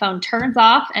 p.m., my phone turns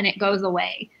off and it goes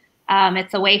away.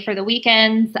 It's away for the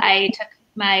weekends. I took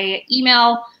my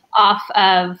email off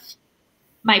of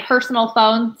my personal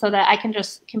phone so that I can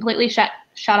just completely shut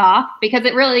off, because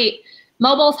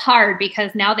mobile's hard,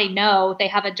 because now they know they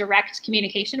have a direct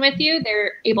communication with you.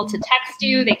 They're able to text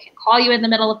you, they can call you in the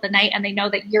middle of the night, and they know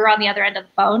that you're on the other end of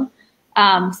the phone.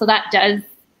 So that does,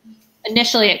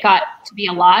 initially it got to be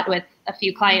a lot with a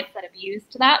few clients that have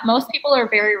used that. Most people are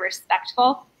very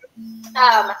respectful.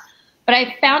 But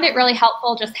I found it really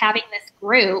helpful just having this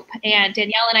group, and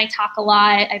Danielle and I talk a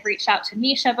lot. I've reached out to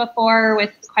Mischa before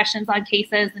with questions on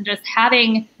cases, and just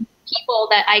having people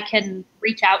that I can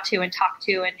reach out to and talk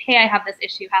to, and hey, I have this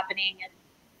issue happening,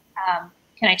 and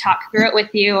can I talk through it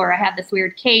with you? Or I have this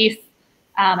weird case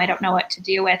I don't know what to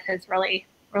do with, has really,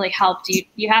 really helped.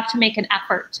 You have to make an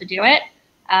effort to do it,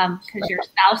 because your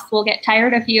spouse will get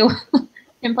tired of you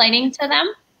complaining to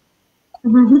them.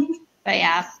 But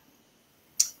yeah.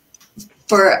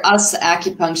 For us,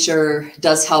 acupuncture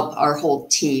does help our whole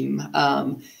team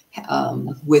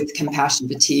with compassion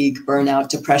fatigue, burnout,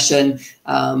 depression.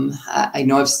 I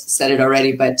know I've said it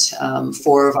already, but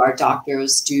 4 of our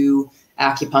doctors do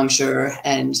acupuncture,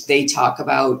 and they talk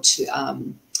about,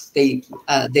 they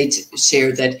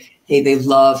share that, hey, they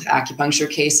love acupuncture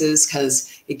cases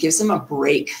because it gives them a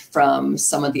break from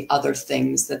some of the other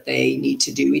things that they need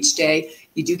to do each day.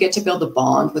 You do get to build a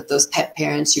bond with those pet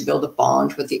parents. You build a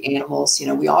bond with the animals.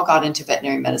 We all got into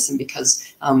veterinary medicine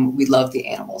because we love the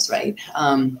animals, right?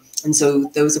 And so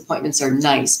those appointments are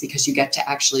nice because you get to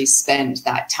actually spend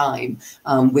that time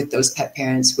with those pet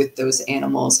parents, with those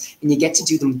animals, and you get to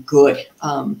do them good.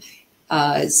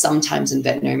 Sometimes in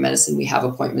veterinary medicine, we have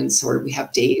appointments or we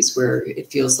have days where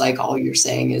it feels like all you're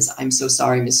saying is, I'm so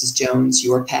sorry, Mrs. Jones,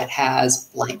 your pet has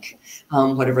blank.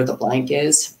 Whatever the blank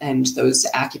is. And those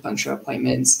acupuncture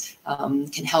appointments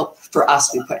can help. For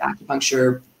us, we put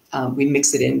acupuncture, we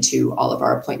mix it into all of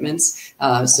our appointments.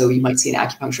 So you might see an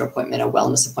acupuncture appointment, a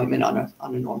wellness appointment on a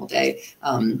normal day,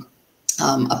 a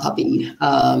puppy,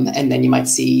 and then you might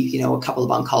see, a couple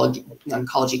of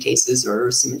oncology cases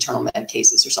or some internal med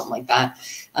cases or something like that.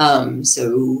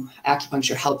 So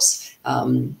acupuncture helps.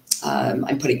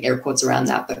 I'm putting air quotes around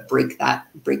that, but break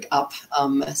up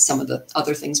some of the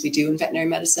other things we do in veterinary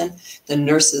medicine. The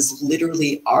nurses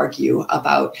literally argue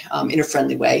about, in a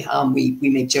friendly way. We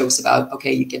make jokes about,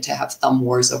 okay, you get to have thumb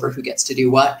wars over who gets to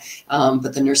do what,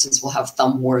 but the nurses will have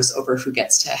thumb wars over who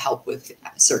gets to help with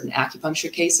certain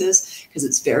acupuncture cases, because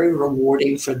it's very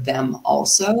rewarding for them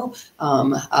also.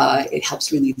 It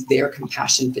helps relieve their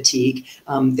compassion fatigue.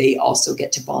 They also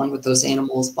get to bond with those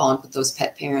animals, bond with those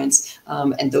pet parents,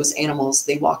 and those animals,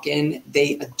 they walk in,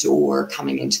 they adore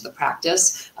coming into the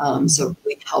practice. So it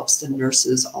really helps the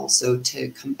nurses also to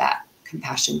combat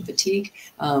compassion fatigue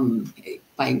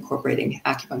by incorporating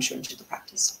acupuncture into the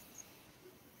practice.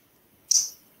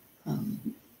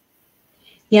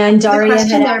 Yeah, and Daria had a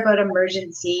question had there about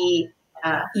emergency.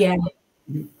 Yeah.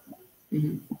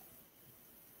 Mm-hmm.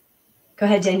 Go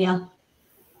ahead, Danielle.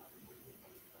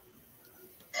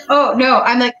 Oh, no,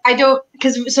 I'm like, I don't,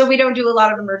 so we don't do a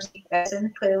lot of emergency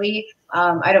medicine, clearly.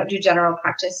 I don't do general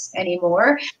practice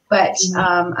anymore, but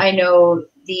I know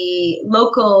the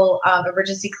local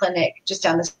emergency clinic just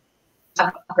down the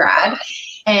street, grad,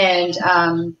 and,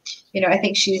 I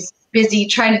think she's busy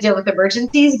trying to deal with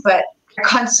emergencies, but I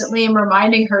constantly am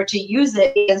reminding her to use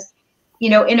it because,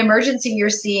 in emergency,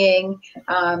 you're seeing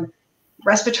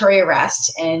respiratory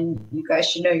arrest, and you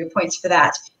guys should know your points for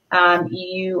that.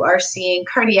 you are seeing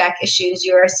cardiac issues,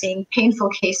 you are seeing painful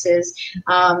cases,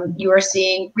 you are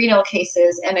seeing renal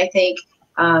cases, and I think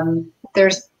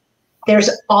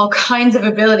there's all kinds of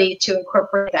ability to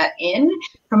incorporate that in.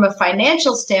 From a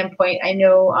financial standpoint, I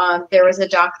know there was a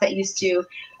doc that used to,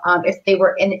 if they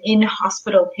were an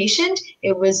in-hospital patient,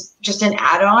 it was just an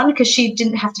add-on because she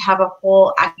didn't have to have a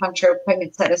whole acupuncture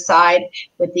appointment set aside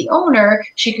with the owner.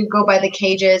 She could go by the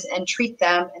cages and treat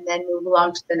them and then move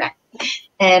along to the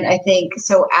next. And I think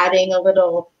so adding a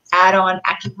little add-on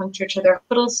acupuncture to their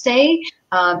hospital stay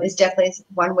is definitely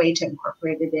one way to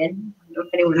incorporate it in. I don't know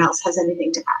if anyone else has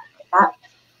anything to add. That.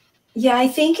 Yeah, I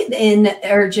think in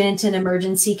urgent and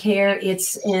emergency care,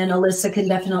 and Alissa can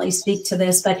definitely speak to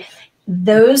this, but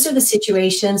those are the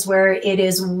situations where it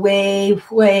is way,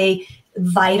 way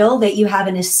vital that you have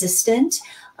an assistant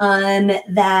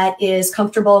that is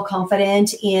comfortable,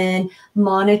 confident in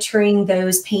monitoring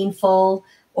those painful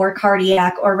or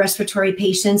cardiac or respiratory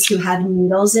patients who have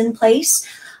needles in place.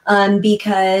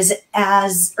 Because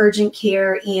as urgent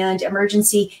care and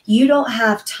emergency, you don't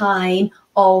have time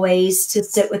always to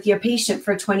sit with your patient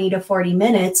for 20 to 40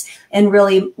 minutes and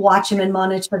really watch them and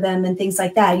monitor them and things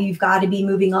like that. You've got to be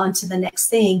moving on to the next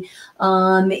thing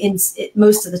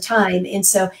most of the time. And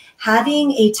so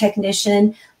having a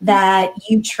technician that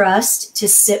you trust to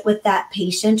sit with that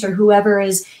patient or whoever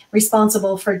is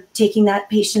responsible for taking that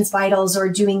patient's vitals or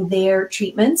doing their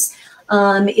treatments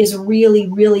is really,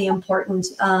 really important.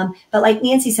 But like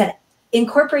Nancy said,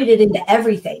 incorporate it into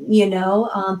everything,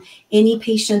 any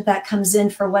patient that comes in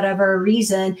for whatever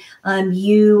reason,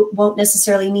 you won't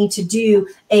necessarily need to do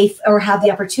or have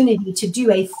the opportunity to do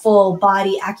a full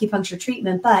body acupuncture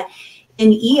treatment. But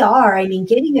in ER, I mean,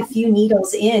 getting a few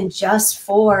needles in just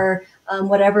for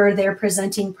whatever their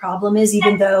presenting problem is,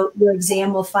 even though your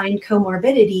exam will find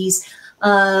comorbidities,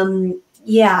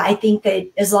 yeah, I think that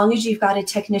as long as you've got a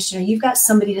technician or you've got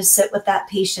somebody to sit with that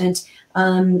patient,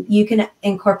 you can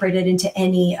incorporate it into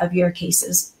any of your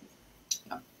cases.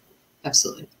 Yeah,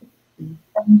 absolutely.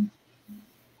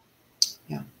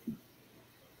 Yeah.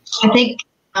 I think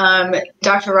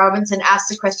Dr. Robinson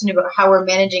asked a question about how we're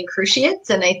managing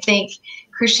cruciates, and I think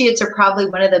cruciates are probably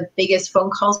one of the biggest phone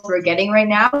calls we're getting right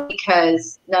now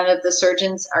because none of the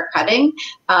surgeons are cutting,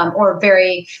 or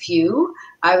very few.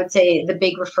 I would say the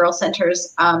big referral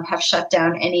centers have shut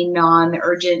down any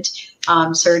non-urgent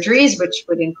surgeries, which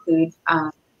would include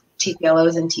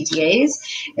TPLOs and TTAs.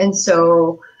 And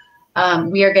so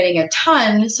we are getting a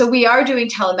ton. So we are doing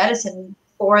telemedicine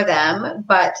for them,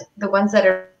 but the ones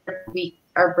that we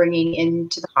are bringing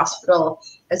into the hospital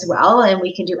as well. And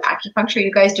we can do acupuncture. Are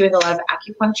you guys doing a lot of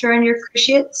acupuncture on your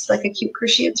cruciates, like acute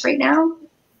cruciates right now?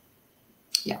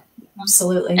 Yeah,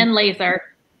 absolutely. And laser.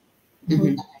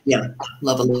 Mm-hmm. Yeah,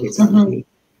 love a laser.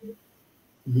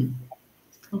 Mm-hmm.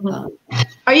 Mm-hmm.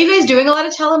 Are you guys doing a lot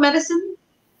of telemedicine?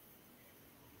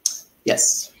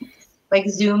 Yes. Like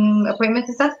Zoom appointments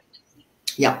and stuff?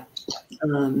 Yeah.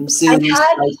 Zoom.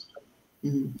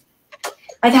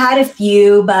 I've had a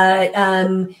few, but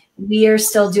we are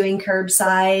still doing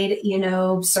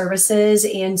curbside, services.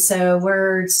 And so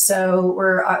we're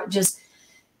just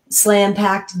slam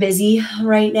packed busy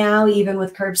right now, even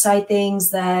with curbside things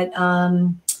that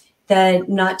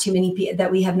not too many people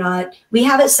that we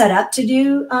have it set up to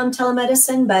do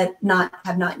telemedicine, but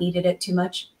have not needed it too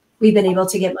much. We've been able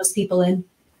to get most people in.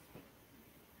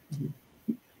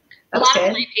 A lot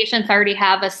of my patients already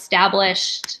have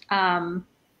established,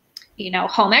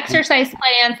 home exercise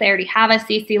plans. They already have a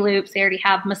CC loops. They already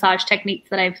have massage techniques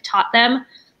that I've taught them.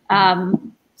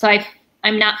 So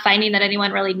I'm not finding that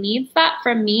anyone really needs that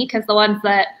from me because the ones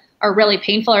that are really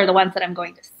painful are the ones that I'm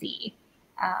going to see.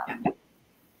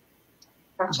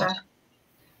 Gotcha.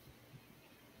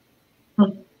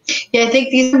 Yeah, I think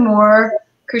these are more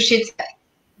cruciates that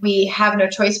we have no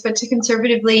choice but to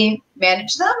conservatively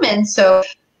manage them. And so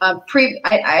I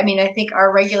think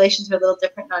our regulations are a little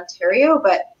different in Ontario,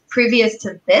 but previous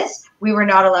to this, we were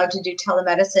not allowed to do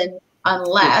telemedicine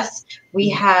unless we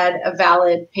had a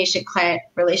valid patient-client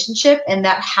relationship, and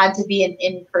that had to be an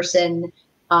in-person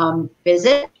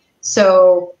visit.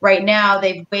 So right now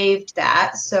they've waived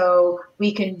that, so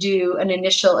we can do an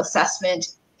initial assessment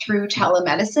through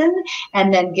telemedicine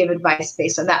and then give advice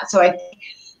based on that. So I think,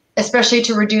 especially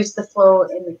to reduce the flow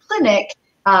in the clinic,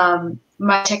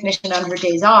 my technician on her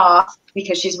days off,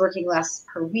 because she's working less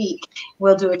per week,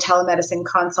 will do a telemedicine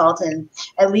consult, and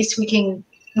at least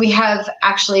we have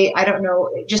actually, I don't know,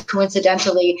 just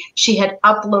coincidentally, she had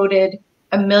uploaded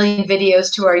 1 million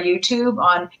videos to our YouTube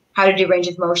on how to do range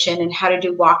of motion and how to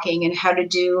do walking and how to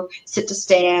do sit to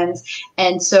stands.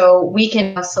 And so we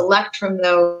can select from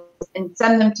those and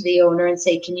send them to the owner and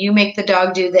say, can you make the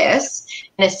dog do this?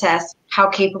 And assess how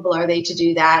capable are they to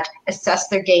do that, assess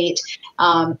their gait,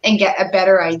 and get a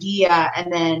better idea.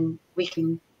 And then we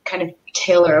can kind of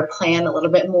tailor a plan a little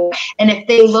bit more. And if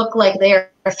they look like they are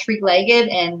three-legged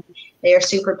and they are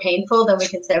super painful, then we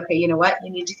can say, okay, you know what?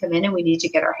 You need to come in and we need to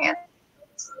get our hands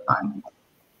on.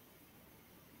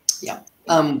 Yeah.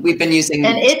 We've been using...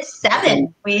 And it's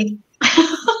 7.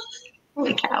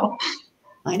 Holy cow.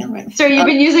 I know, right? So you've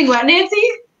been using what, Nancy?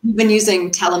 We've been using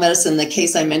telemedicine, the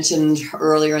case I mentioned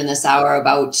earlier in this hour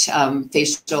about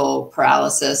facial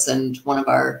paralysis, and one of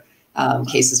our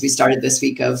cases we started this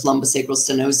week of lumbosacral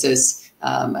stenosis.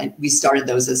 We started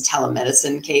those as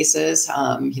telemedicine cases,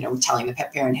 you know, telling the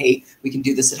pet parent, hey, we can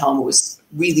do this at home. It was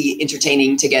really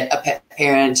entertaining to get a pet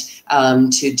parent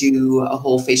to do a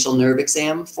whole facial nerve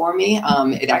exam for me.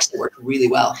 It actually worked really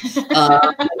well.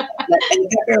 And the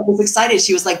pet parent was excited.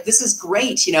 She was like, this is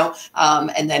great, you know.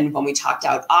 And then when we talked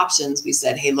out options, we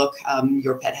said, hey, look,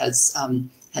 your pet has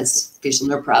facial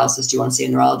nerve paralysis. Do you want to see a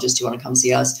neurologist? Do you want to come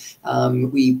see us?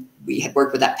 We had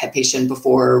worked with that pet patient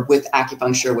before with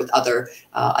acupuncture with other,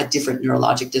 a different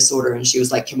neurologic disorder. And she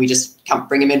was like, can we just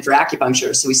bring him in for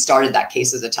acupuncture? So we started that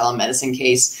case as a telemedicine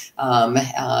case.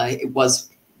 It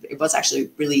was actually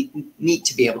really neat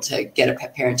to be able to get a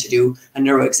pet parent to do a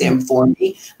neuro exam for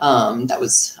me. That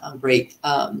was great.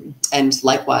 And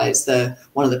likewise,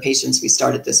 one of the patients we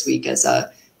started this week as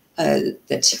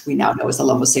that we now know as a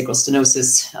lumbosacral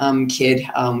stenosis kid,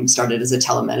 started as a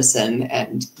telemedicine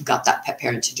and got that pet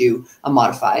parent to do a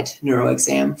modified neuro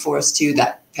exam for us too.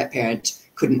 That pet parent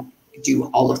couldn't do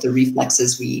all of the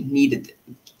reflexes we needed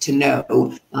to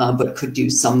know, but could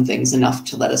do some things enough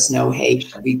to let us know, hey,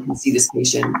 we can see this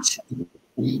patient.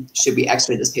 Should we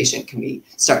x-ray this patient? Can we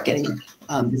start getting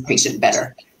this patient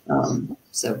better?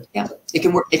 So yeah, it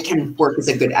can work. It can work as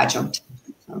a good adjunct.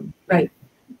 Right.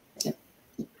 Yeah.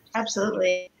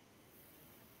 Absolutely.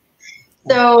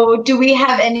 So do we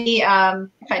have any,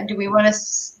 do we want to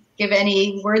give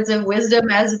any words of wisdom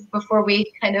before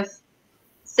we kind of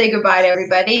say goodbye to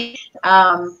everybody?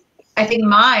 I think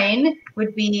mine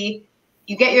would be,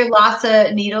 you get your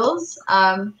Lhasa needles.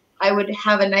 I would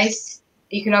have a nice,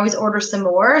 you can always order some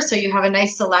more, so you have a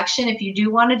nice selection. If you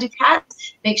do want to do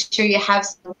cats, make sure you have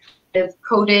some kind of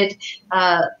coated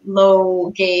low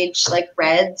gauge, like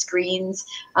reds, greens,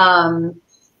 and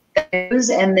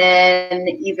then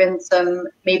even some,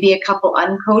 maybe a couple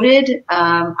uncoated.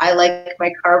 I like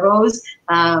my Carbos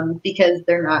because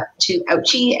they're not too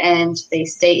ouchy and they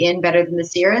stay in better than the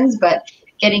Serins, but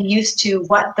getting used to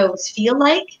what those feel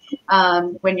like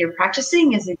when you're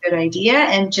practicing is a good idea.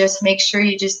 And just make sure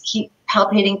you just keep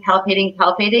palpating,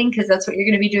 because that's what you're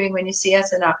going to be doing when you see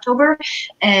us in October.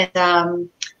 And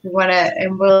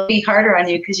we'll be harder on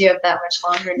you because you have that much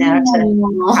longer now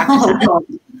to practice at.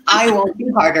 I won't be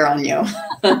harder on you.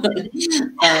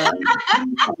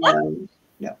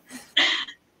 No.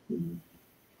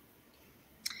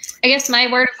 I guess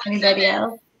my word of Anybody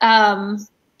else?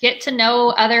 Get to know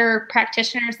other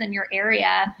practitioners in your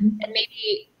area, and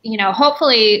maybe, you know,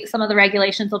 hopefully some of the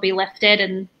regulations will be lifted,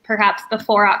 and perhaps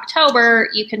before October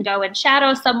you can go and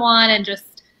shadow someone and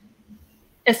just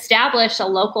establish a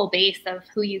local base of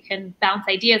who you can bounce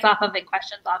ideas off of and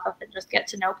questions off of, and just get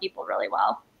to know people really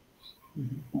well.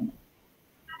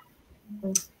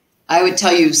 I would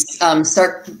tell you,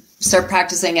 start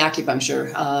practicing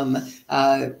acupuncture.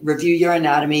 Review your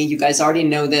anatomy. You guys already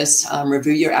know this.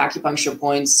 Review your acupuncture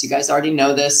points. You guys already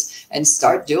know this, and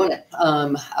start doing it.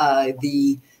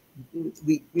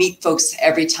 We meet folks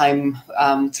every time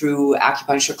through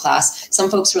acupuncture class. Some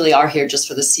folks really are here just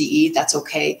for the CE. That's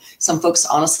okay. Some folks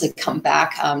honestly come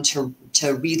back to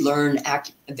relearn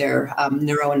their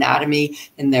neuroanatomy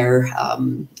and their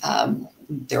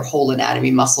whole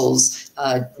anatomy, muscles,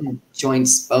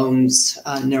 joints, bones,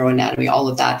 neuroanatomy, all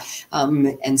of that.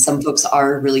 And some folks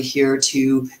are really here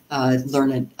to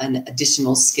learn an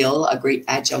additional skill, a great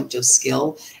adjunctive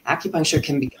skill. Acupuncture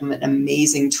can become an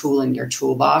amazing tool in your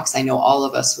toolbox. I know all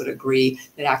of us would agree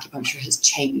that acupuncture has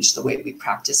changed the way we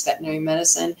practice veterinary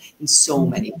medicine in so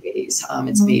many ways.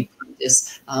 It's made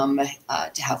practice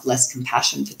to have less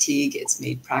compassion fatigue. It's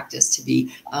made practice to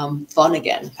be fun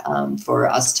again, for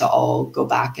us to all go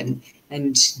back and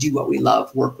do what we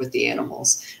love, work with the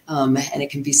animals. And it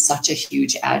can be such a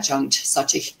huge adjunct,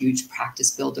 such a huge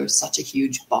practice builder, such a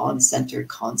huge bond-centered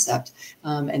concept,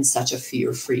 and such a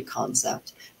fear-free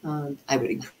concept. I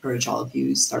would encourage all of you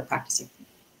to start practicing.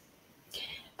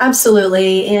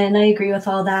 Absolutely. And I agree with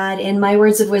all that. And my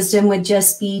words of wisdom would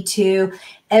just be to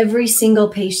every single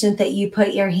patient that you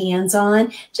put your hands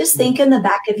on, just think in the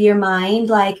back of your mind,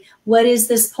 like, what is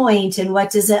this point and what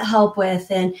does it help with?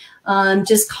 And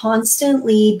just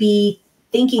constantly be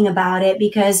thinking about it,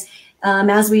 because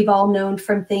as we've all known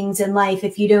from things in life,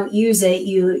 if you don't use it,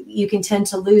 you can tend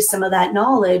to lose some of that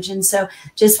knowledge. And so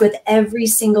just with every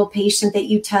single patient that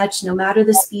you touch, no matter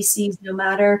the species, no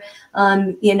matter,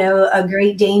 you know, a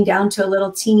Great Dane down to a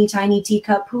little teeny tiny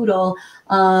teacup poodle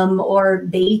or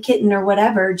baby kitten or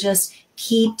whatever, just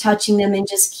keep touching them and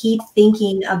just keep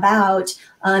thinking about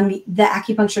the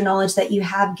acupuncture knowledge that you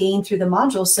have gained through the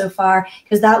modules so far,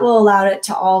 because that will allow it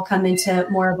to all come into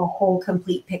more of a whole,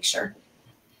 complete picture.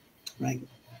 Right.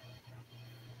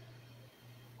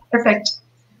 Perfect.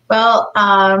 Well,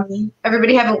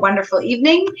 everybody have a wonderful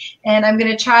evening, and I'm going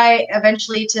to try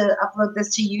eventually to upload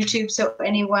this to YouTube, so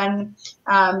anyone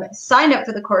sign up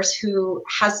for the course who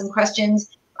has some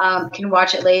questions can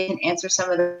watch it later and answer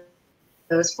some of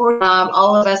those for you.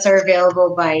 All of us are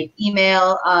available by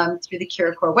email through the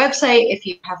CURACORE website. If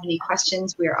you have any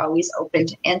questions, we are always open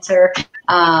to answer,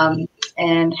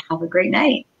 and have a great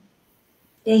night.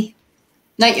 Okay.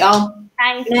 Night, y'all.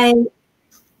 Bye. Good night.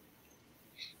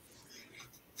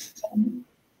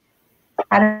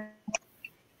 How